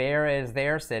 The bear is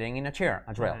there sitting in a chair.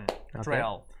 A drill.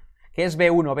 Drill. ¿Qué es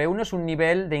B1? B1 es un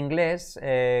nivel de inglés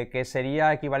que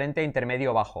sería equivalente a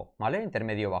intermedio bajo, ¿vale?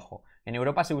 Intermedio bajo. En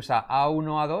Europa se usa A1,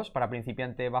 A2 para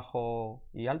principiante bajo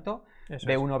y alto. Eso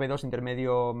B1, B2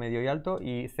 intermedio, medio y alto.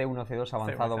 Y C1, C2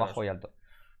 avanzado, C1, C2. bajo y alto.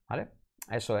 ¿Vale?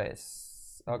 Eso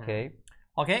es. Ok.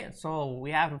 Okay, so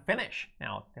we have to finish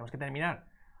now. Tenemos que terminar.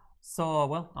 So,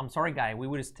 well, I'm sorry, guys. We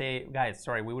would stay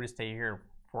here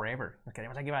forever. Nos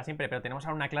quedamos aquí para siempre, pero tenemos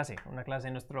ahora una clase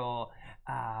en nuestro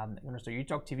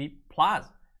YouTube TV Plus.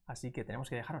 Así que tenemos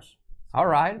que dejaros. All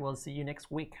right. We'll see you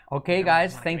next week. Ok,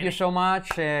 guys, thank you so much.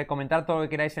 Comentar todo lo que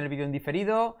queráis en el vídeo en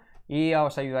diferido y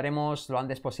os ayudaremos lo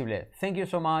antes posible. Thank you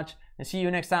so much and see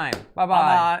you next time. Bye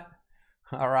bye.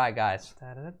 All right, guys.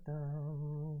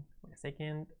 Wait a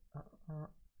second.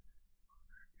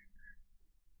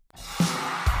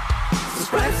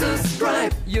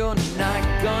 Subscribe, you're not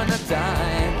gonna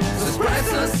die.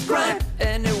 Subscribe,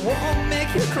 and it won't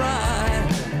make you cry.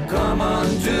 Come on,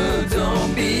 dude,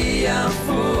 don't be a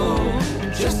fool.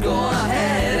 Just go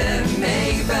ahead and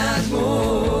make that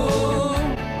move.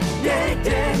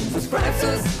 Yeah,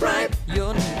 subscribe,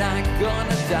 you're not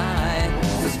gonna die.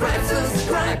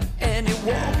 Subscribe, and it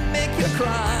won't make you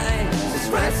cry.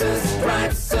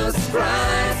 Subscribe.